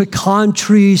 those pecan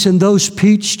trees and those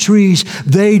peach trees,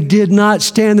 they did not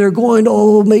stand there going,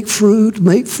 oh, make fruit,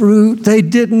 make fruit. They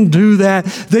didn't do that.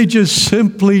 They just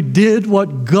simply did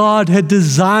what God had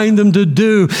designed them to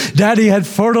do. Daddy had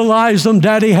fertilized them.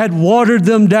 Daddy had watered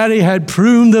them. Daddy had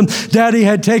pruned them. Daddy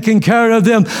had taken care of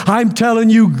them. I'm telling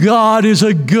you, God is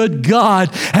a good God.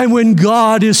 And when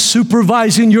God is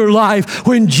supervising your life,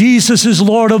 when Jesus is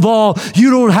Lord of all, you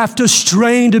don't have to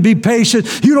strain to be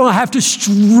patient. You don't have to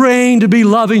strain to be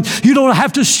loving. You don't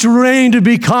have to strain to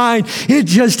be kind. It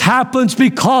just happens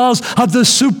because of the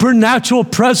supernatural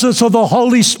presence of the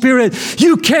Holy Spirit.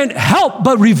 You can't help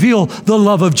but reveal the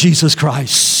love of Jesus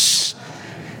Christ.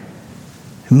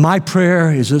 My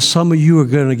prayer is that some of you are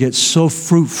going to get so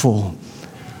fruitful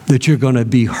that you're going to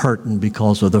be hurting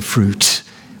because of the fruit.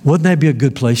 Wouldn't that be a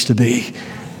good place to be?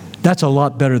 That's a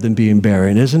lot better than being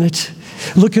barren, isn't it?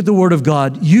 Look at the Word of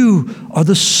God. You are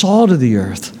the salt of the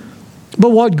earth.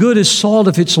 But what good is salt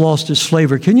if it's lost its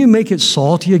flavor? Can you make it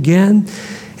salty again?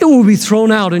 It will be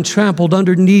thrown out and trampled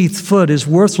underneath foot is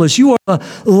worthless. You are the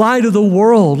light of the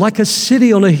world, like a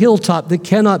city on a hilltop that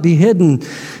cannot be hidden.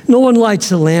 No one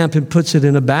lights a lamp and puts it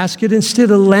in a basket.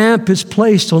 Instead, a lamp is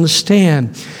placed on a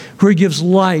stand where it gives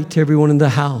light to everyone in the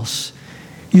house.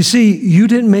 You see, you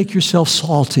didn't make yourself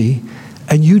salty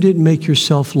and you didn't make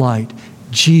yourself light.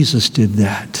 Jesus did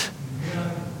that.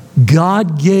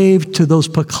 God gave to those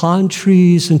pecan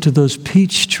trees and to those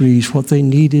peach trees what they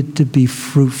needed to be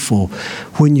fruitful.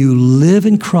 When you live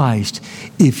in Christ,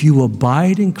 if you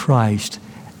abide in Christ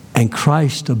and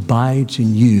Christ abides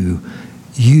in you,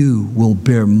 you will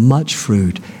bear much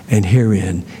fruit, and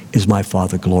herein is my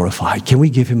Father glorified. Can we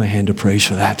give him a hand of praise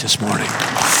for that this morning?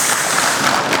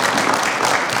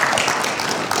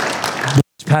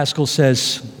 Pascal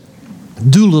says,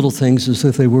 do little things as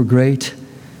if they were great.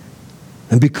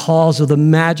 And because of the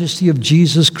majesty of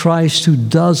Jesus Christ who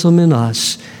does them in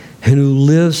us and who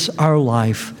lives our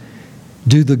life,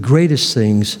 do the greatest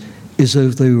things as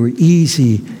if they were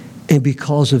easy, and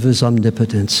because of his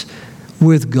omnipotence.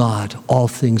 With God, all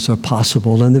things are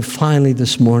possible. And then finally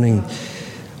this morning,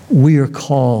 we are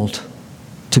called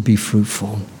to be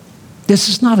fruitful. This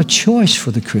is not a choice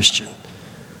for the Christian.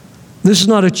 This is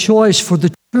not a choice for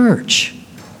the church.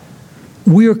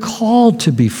 We are called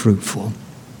to be fruitful.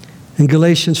 In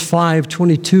Galatians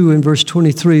 5:22 and verse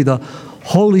 23, the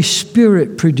Holy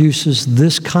Spirit produces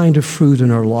this kind of fruit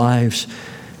in our lives: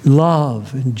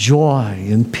 love and joy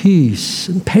and peace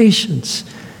and patience,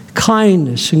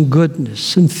 kindness and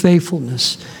goodness and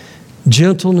faithfulness,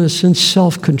 gentleness and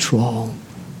self-control.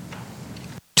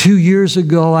 2 years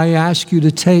ago, I asked you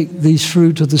to take these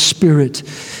fruit of the Spirit,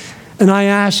 and I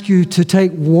ask you to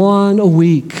take one a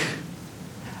week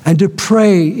and to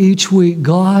pray each week,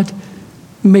 God,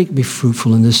 make me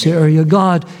fruitful in this area.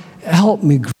 God, help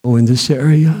me grow in this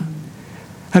area.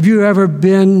 Have you ever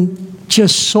been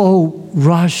just so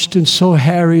rushed and so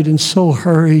harried and so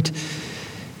hurried?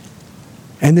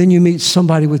 And then you meet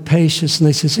somebody with patience and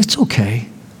they say, it's okay.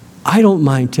 I don't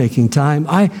mind taking time.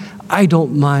 I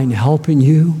don't mind helping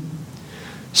you.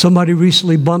 Somebody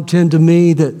recently bumped into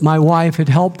me that my wife had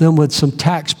helped them with some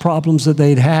tax problems that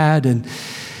they'd had. And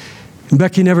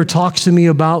Becky never talks to me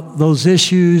about those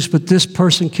issues, but this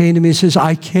person came to me and says,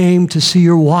 I came to see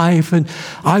your wife, and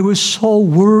I was so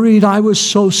worried. I was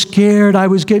so scared. I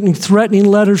was getting threatening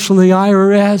letters from the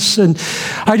IRS, and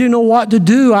I didn't know what to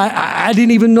do. I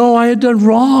didn't even know I had done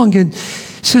wrong. And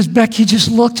says, Becky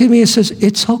just looked at me and says,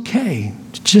 it's okay.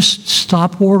 Just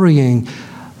stop worrying.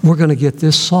 We're going to get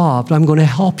this solved. I'm going to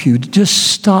help you.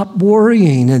 Just stop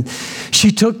worrying. And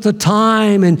she took the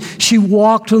time and she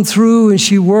walked them through and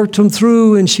she worked them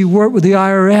through and she worked with the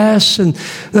IRS, and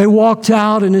they walked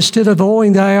out, and instead of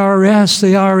owing the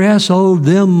IRS owed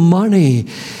them money.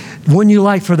 Wouldn't you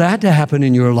like for that to happen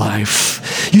in your life?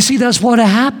 You see, that's what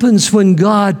happens when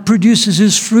God produces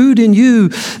His fruit in you.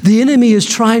 The enemy is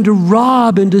trying to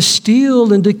rob and to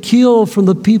steal and to kill from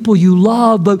the people you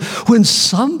love. But when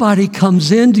somebody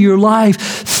comes into your life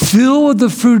filled with the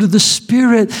fruit of the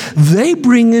Spirit, they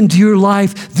bring into your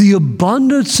life the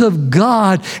abundance of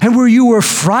God. And where you were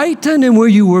frightened and where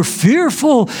you were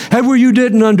fearful and where you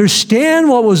didn't understand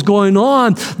what was going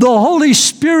on, the Holy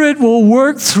Spirit will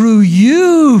work through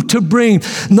you to bring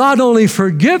not only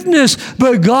forgiveness,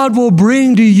 but God will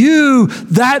bring to you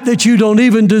that you don't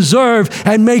even deserve,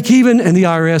 and make even, and the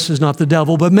IRS is not the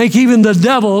devil, but make even the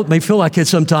devil, it may feel like it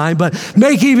sometime, but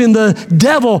make even the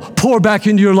devil pour back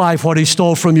into your life what he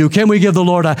stole from you. Can we give the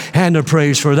Lord a hand of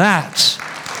praise for that?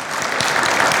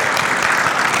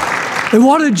 And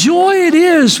what a joy it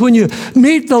is when you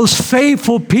meet those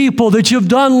faithful people that you've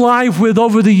done life with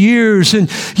over the years, and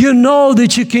you know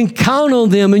that you can count on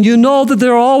them, and you know that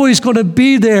they're always going to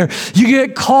be there. You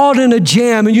get caught in a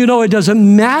jam and you know it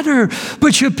doesn't matter,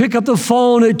 but you pick up the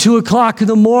phone at 2 o'clock in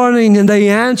the morning and they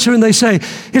answer and they say,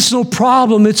 it's no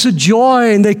problem, it's a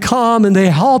joy, and they come and they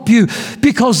help you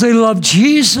because they love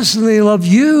Jesus and they love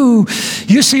you.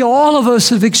 You see, all of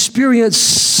us have experienced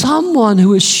someone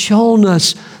who has shown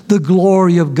us the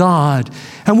glory of God.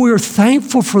 And we're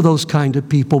thankful for those kind of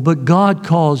people, but God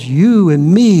calls you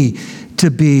and me to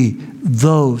be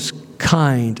those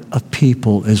kind of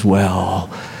people as well.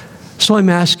 So I'm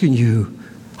asking you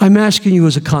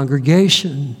as a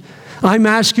congregation, I'm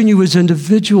asking you as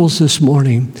individuals this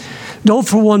morning, don't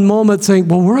for one moment think,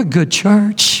 well, we're a good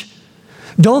church.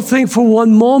 Don't think for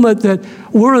one moment that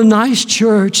we're a nice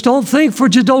church. Don't let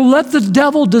the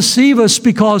devil deceive us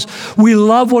because we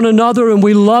love one another and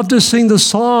we love to sing the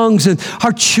songs, and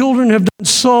our children have done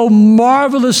so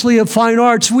marvelously at Fine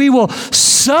Arts. We will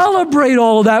celebrate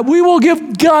all of that. We will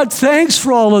give God thanks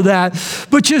for all of that.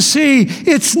 But you see,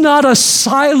 it's not a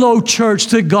silo church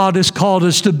that God has called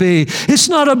us to be. It's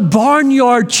not a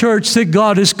barnyard church that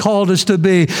God has called us to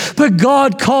be. But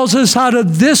God calls us out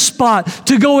of this spot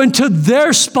to go into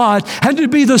their spot and to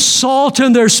be the salt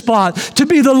in their spot, to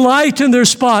be the light in their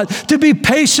spot, to be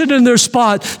patient in their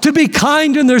spot, to be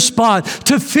kind in their spot,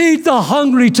 to feed the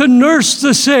hungry, to nurse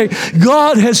the sick.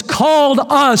 God has called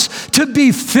us to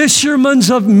be fishermen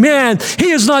of men.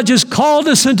 He has not just called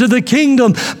us into the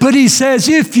kingdom, but He says,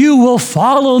 if you will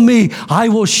follow me, I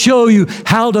will show you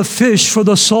how to fish for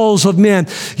the souls of men.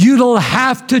 You don't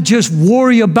have to just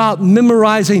worry about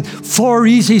memorizing 4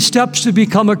 easy steps to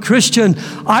become a Christian.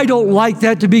 I don't like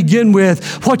that to begin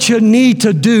with. What you need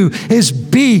to do is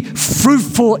be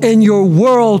fruitful in your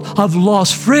world of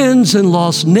lost friends and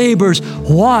lost neighbors.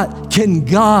 What can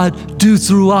God do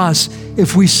through us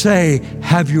if we say,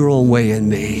 have your own way in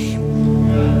me?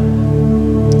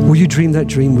 Will you dream that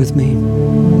dream with me?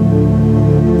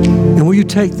 And will you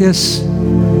take this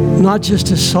not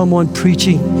just as someone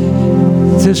preaching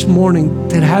this morning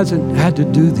that hasn't had to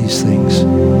do these things,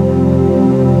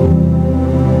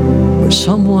 but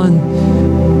someone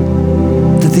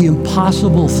that the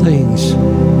impossible things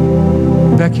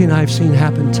Becky and I have seen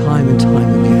happen time and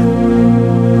time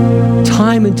again.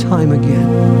 Time and time again.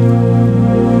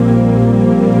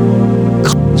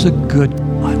 God is a good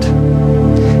God.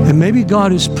 And maybe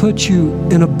God has put you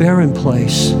in a barren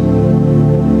place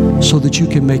so that you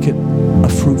can make it a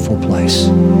fruitful place.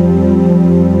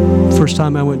 First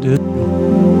time I went to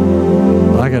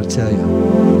Israel, I got to tell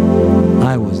you,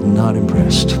 I was not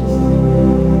impressed.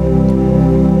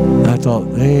 I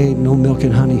thought, there ain't no milk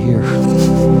and honey here.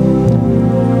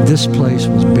 This place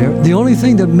was bare. The only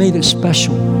thing that made it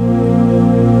special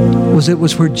was it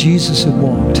was where Jesus had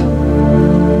walked.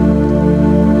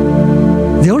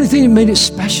 The only thing that made it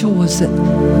special was that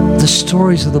the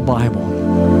stories of the Bible.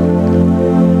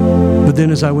 But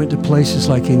then as I went to places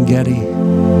like En-Gedi,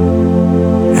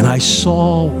 and I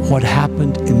saw what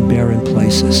happened in barren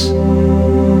places,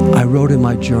 I wrote in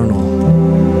my journal,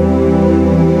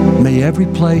 may every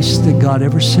place that God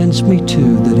ever sends me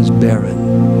to that is barren,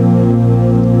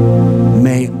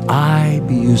 may I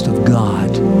be used of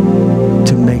God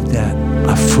to make that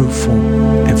a fruitful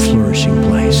and flourishing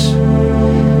place.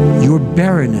 Your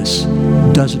barrenness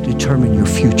doesn't determine your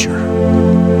future.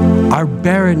 Our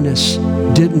barrenness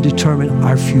didn't determine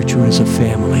our future as a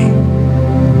family.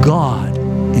 God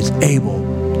is able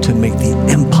to make the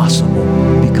impossible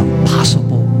become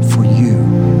possible for you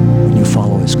when you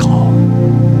follow His call.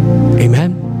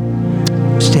 Amen?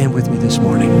 Stand with me this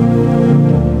morning.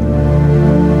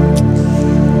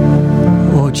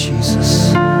 Oh,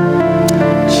 Jesus.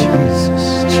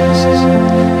 Jesus, Jesus.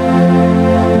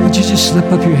 Would you just slip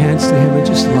up your hands to Him and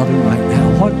just love Him right now?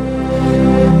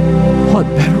 What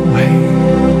better way?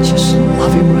 Just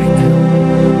love Him right now.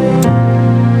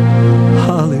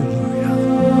 Hallelujah.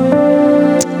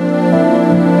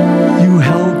 You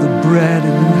held the bread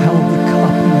and you held the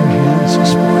cup in your hands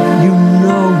this morning. You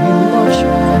know He loves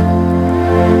you.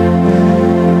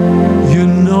 You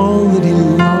know that He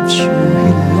loves you.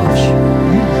 He loves you.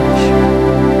 He loves you.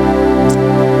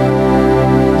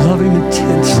 Love Him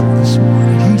intensely this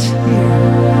morning. He's here.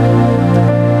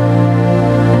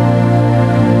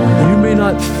 You may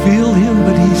not feel Him,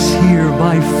 but He's here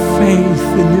by faith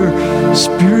in your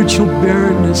spiritual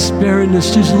barrenness.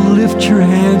 Just lift your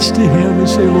hands to Him and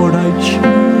say, Lord, I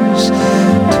choose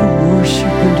to worship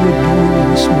and to adore You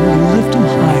this morning. Lift Him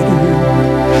high to Him.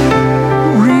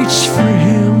 Reach for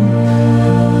Him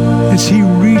as He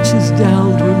reaches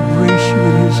down to embrace you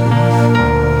in His love.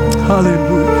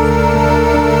 Hallelujah.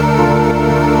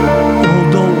 Oh,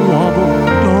 don't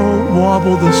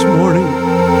wobble this morning.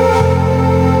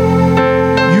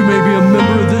 You may be a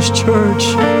member of this church.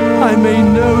 I may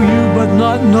know you, but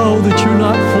not know that you're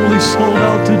not fully sold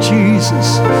out to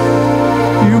Jesus.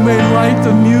 You may like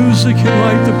the music and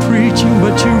like the preaching,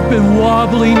 but you've been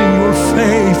wobbling in your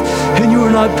faith and you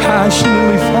are not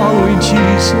passionately following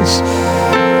Jesus.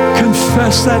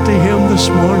 Confess that to Him this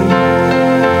morning.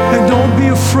 And don't be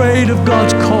afraid of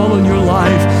God's call in your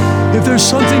life. If there's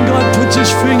something God puts His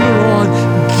finger on,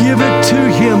 give it to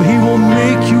Him. He will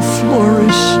make you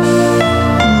flourish.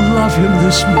 Love Him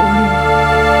this morning.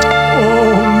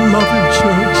 Oh, love Him,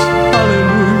 church.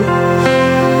 Hallelujah.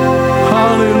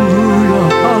 Hallelujah.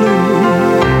 Hallelujah.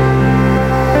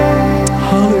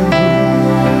 Hallelujah.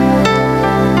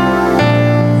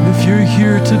 And if you're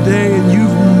here today and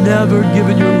you've never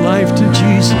given your life to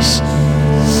Jesus,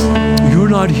 you're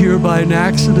not here by an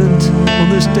accident on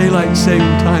this daylight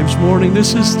saving times morning.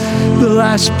 This is the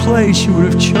last place you would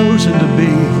have chosen to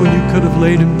be when you could have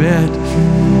laid in bed.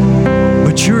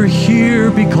 But you're here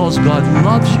because God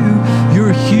loves you.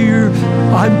 You're here.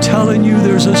 I'm telling you,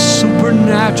 there's a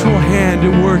supernatural hand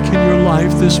at work in your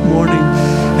life this morning.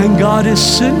 And God has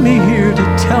sent me here to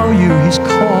tell you He's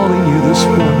calling you this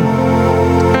morning.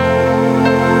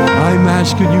 I'm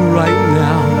asking you right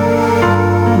now,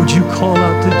 would you call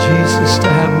out to Jesus to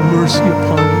have mercy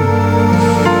upon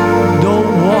you? Don't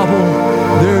wobble.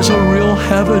 There's a real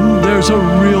heaven. There's a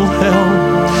real hell.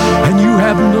 And you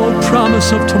have no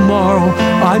promise of tomorrow.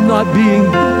 I'm not being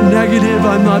negative.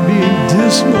 I'm not being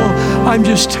dismal. I'm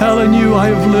just telling you I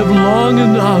have lived long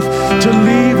enough to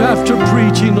leave after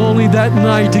preaching only that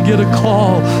night to get a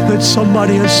call that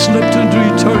somebody has slipped into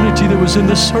eternity that was in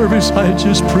the service I had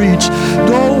just preached.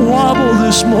 Don't wobble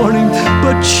this morning,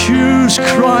 but choose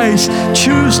Christ.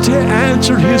 Choose to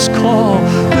answer His call.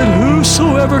 That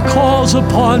whosoever calls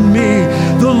upon me,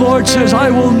 the Lord says, I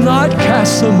will not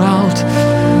cast them out.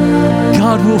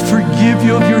 God will forgive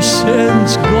you of your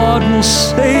sins. God will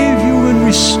save you and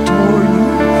restore you.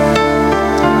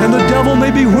 And the devil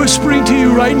may be whispering to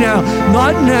you right now,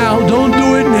 not now, don't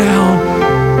do it now.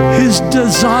 His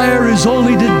desire is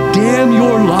only to damn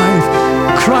your life.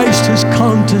 Christ has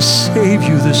come to save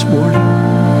you this morning.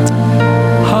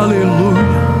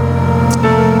 Hallelujah.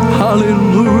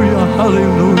 Hallelujah.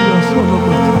 Hallelujah.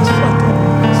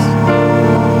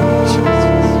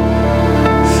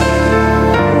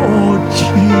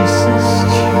 Jesus.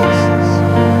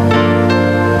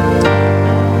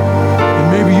 And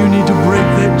maybe you need to break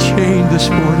that chain this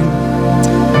morning.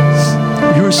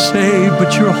 You're are saved,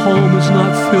 but your home is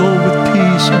not filled with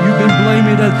peace, and you've been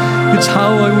blaming it. It's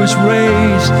how I was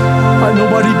raised.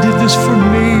 Nobody did this for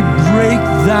me. Break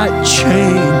that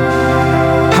chain.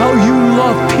 How you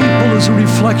love people is a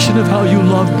reflection of how you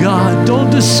love God. Don't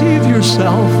deceive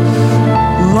yourself.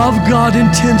 Love God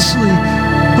intensely,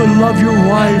 but love your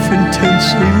wife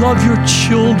intensely. Love your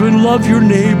children. Love your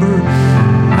neighbor.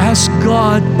 Ask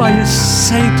God by His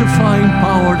sanctifying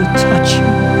power to touch you.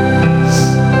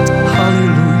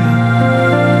 Hallelujah.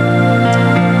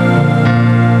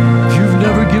 If you've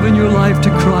never given your life to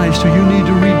Christ, or you need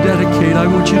to rededicate, I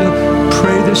want you to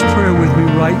pray this prayer with me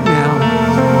right now.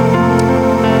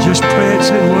 Just pray it.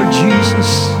 Say, Lord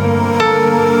Jesus,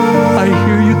 I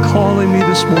hear you calling me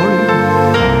this morning.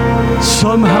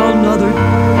 Somehow or another,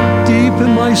 deep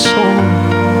in my soul,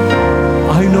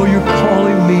 I know you're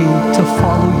calling me to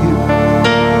follow you.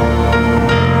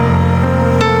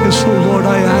 And so, Lord,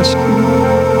 I ask you,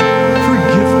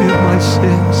 forgive me of my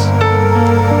sins.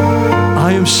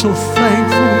 I am so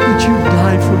thankful that you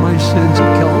died for my sins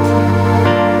at Calvary.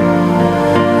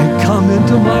 And come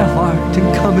into my heart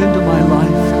and come into my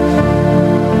life.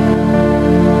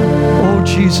 Oh,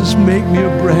 Jesus, make me a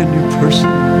brand new person.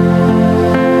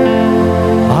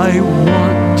 I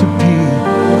want to be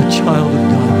a child of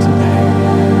God today.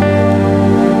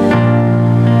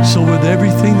 So with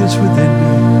everything that's within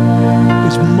me,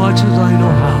 as much as I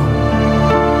know how,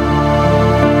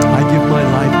 I give my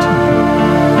life to you.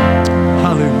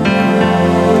 Hallelujah.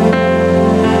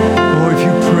 Or if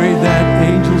you prayed that,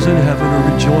 angels in heaven are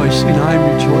rejoicing. I'm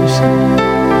rejoicing.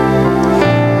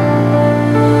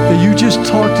 That you just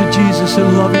talk to Jesus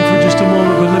and love Him for just a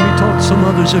moment, but let me talk to some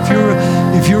others. If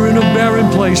you're in a barren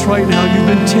place right now, you've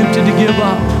been tempted to give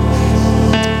up.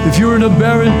 If you're in a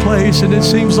barren place and it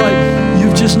seems like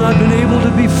you've just not been able to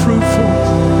be fruitful,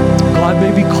 God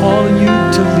may be calling you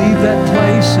to leave that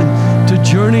place and to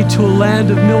journey to a land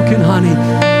of milk and honey.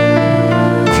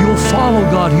 If you'll follow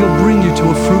God, He'll bring you to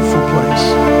a fruitful place.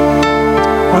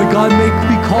 Or God may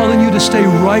be calling you to stay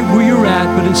right where you're at,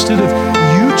 but instead of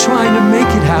you trying to make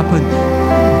it happen,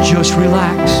 just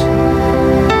relax.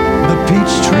 The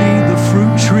peach tree, the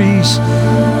fruit trees,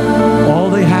 all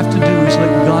they have to do is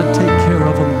let God take care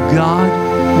of them. God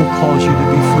will cause you to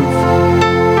be fruitful.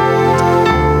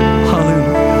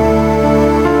 Hallelujah.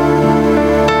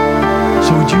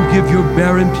 So would you give your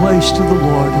barren place to the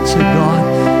Lord and say, God,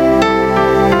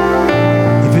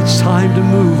 if it's time to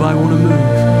move, I want to move.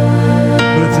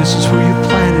 But if this is where you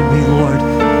planted me, Lord,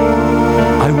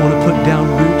 I want to put down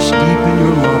roots deep in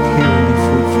your love here and be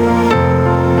fruitful.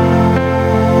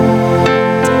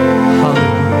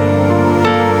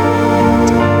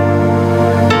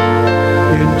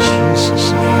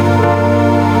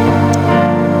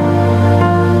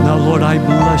 I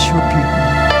bless your people.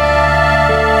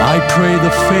 I pray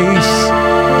the face,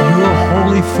 your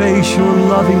holy face, your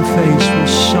loving face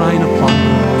will shine upon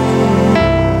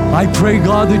them. I pray,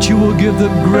 God, that you will give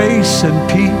them grace and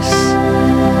peace.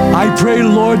 I pray,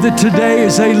 Lord, that today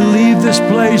as they leave this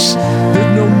place,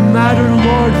 that no matter,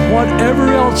 Lord,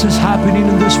 whatever else is happening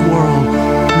in this world,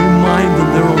 remind them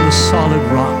they're on the solid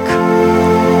rock.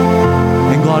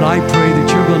 And God, I pray that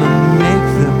you're going to make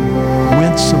them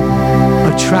winsome,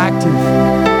 attractive.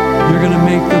 You're going to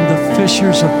make them the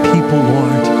fishers of people,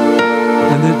 Lord.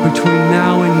 And that between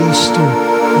now and Easter,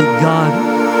 that God,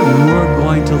 we're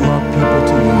going to love people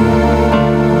to you.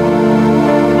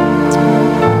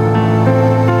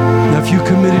 Now, if you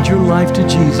committed your life to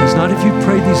Jesus, not if you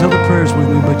prayed these other prayers with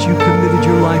me, but you committed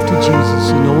your life to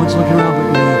Jesus, and no one's looking around but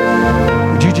me,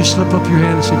 would you just slip up your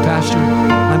hand and say, Pastor,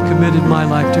 I'm committed my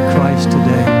life to Christ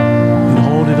today, and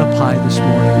hold it up high this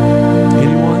morning.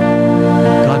 Anyone?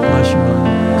 God bless you, brother.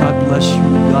 God bless you.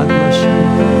 God bless you.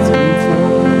 3,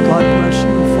 4. God bless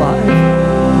you.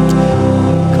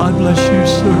 5. God bless you,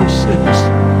 sir. 6.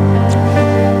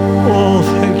 Oh,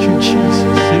 thank you,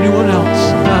 Jesus. Anyone else?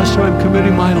 Pastor, I'm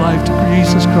committing my life to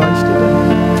Jesus Christ today.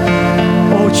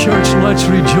 Oh, church, let's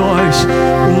rejoice.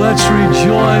 Let's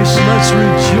rejoice. Let's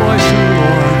rejoice in the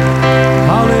Lord.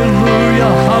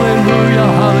 Hallelujah. Hallelujah.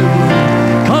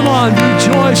 Hallelujah. Come on,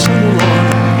 rejoice in the Lord.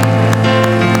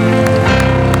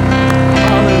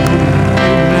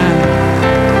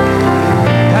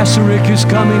 Pastor Rick is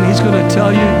coming. He's going to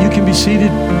tell you. You can be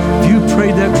seated. If you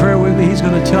prayed that prayer with me, he's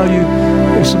going to tell you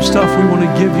there's some stuff we want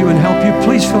to give you and help you.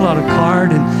 Please fill out a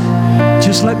card and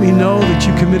just let me know that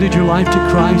you committed your life to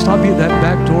Christ. I'll be at that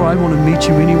back door. I want to meet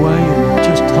you anyway and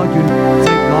just hug you and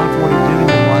thank God for what He did in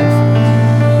your life.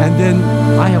 And then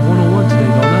I have one-on-one today,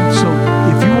 don't I? So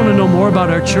if you want to know more about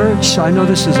our church, I know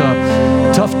this is a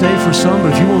tough day for some,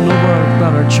 but if you want to know more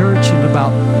about our church, in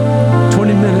about 20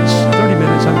 minutes, 30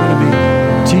 minutes, I'm going to be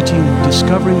teaching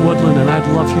Discovering Woodland, and I'd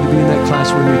love for you to be in that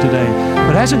class with me today.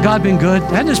 But hasn't God been good?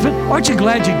 Aren't you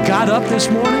glad you got up this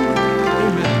morning?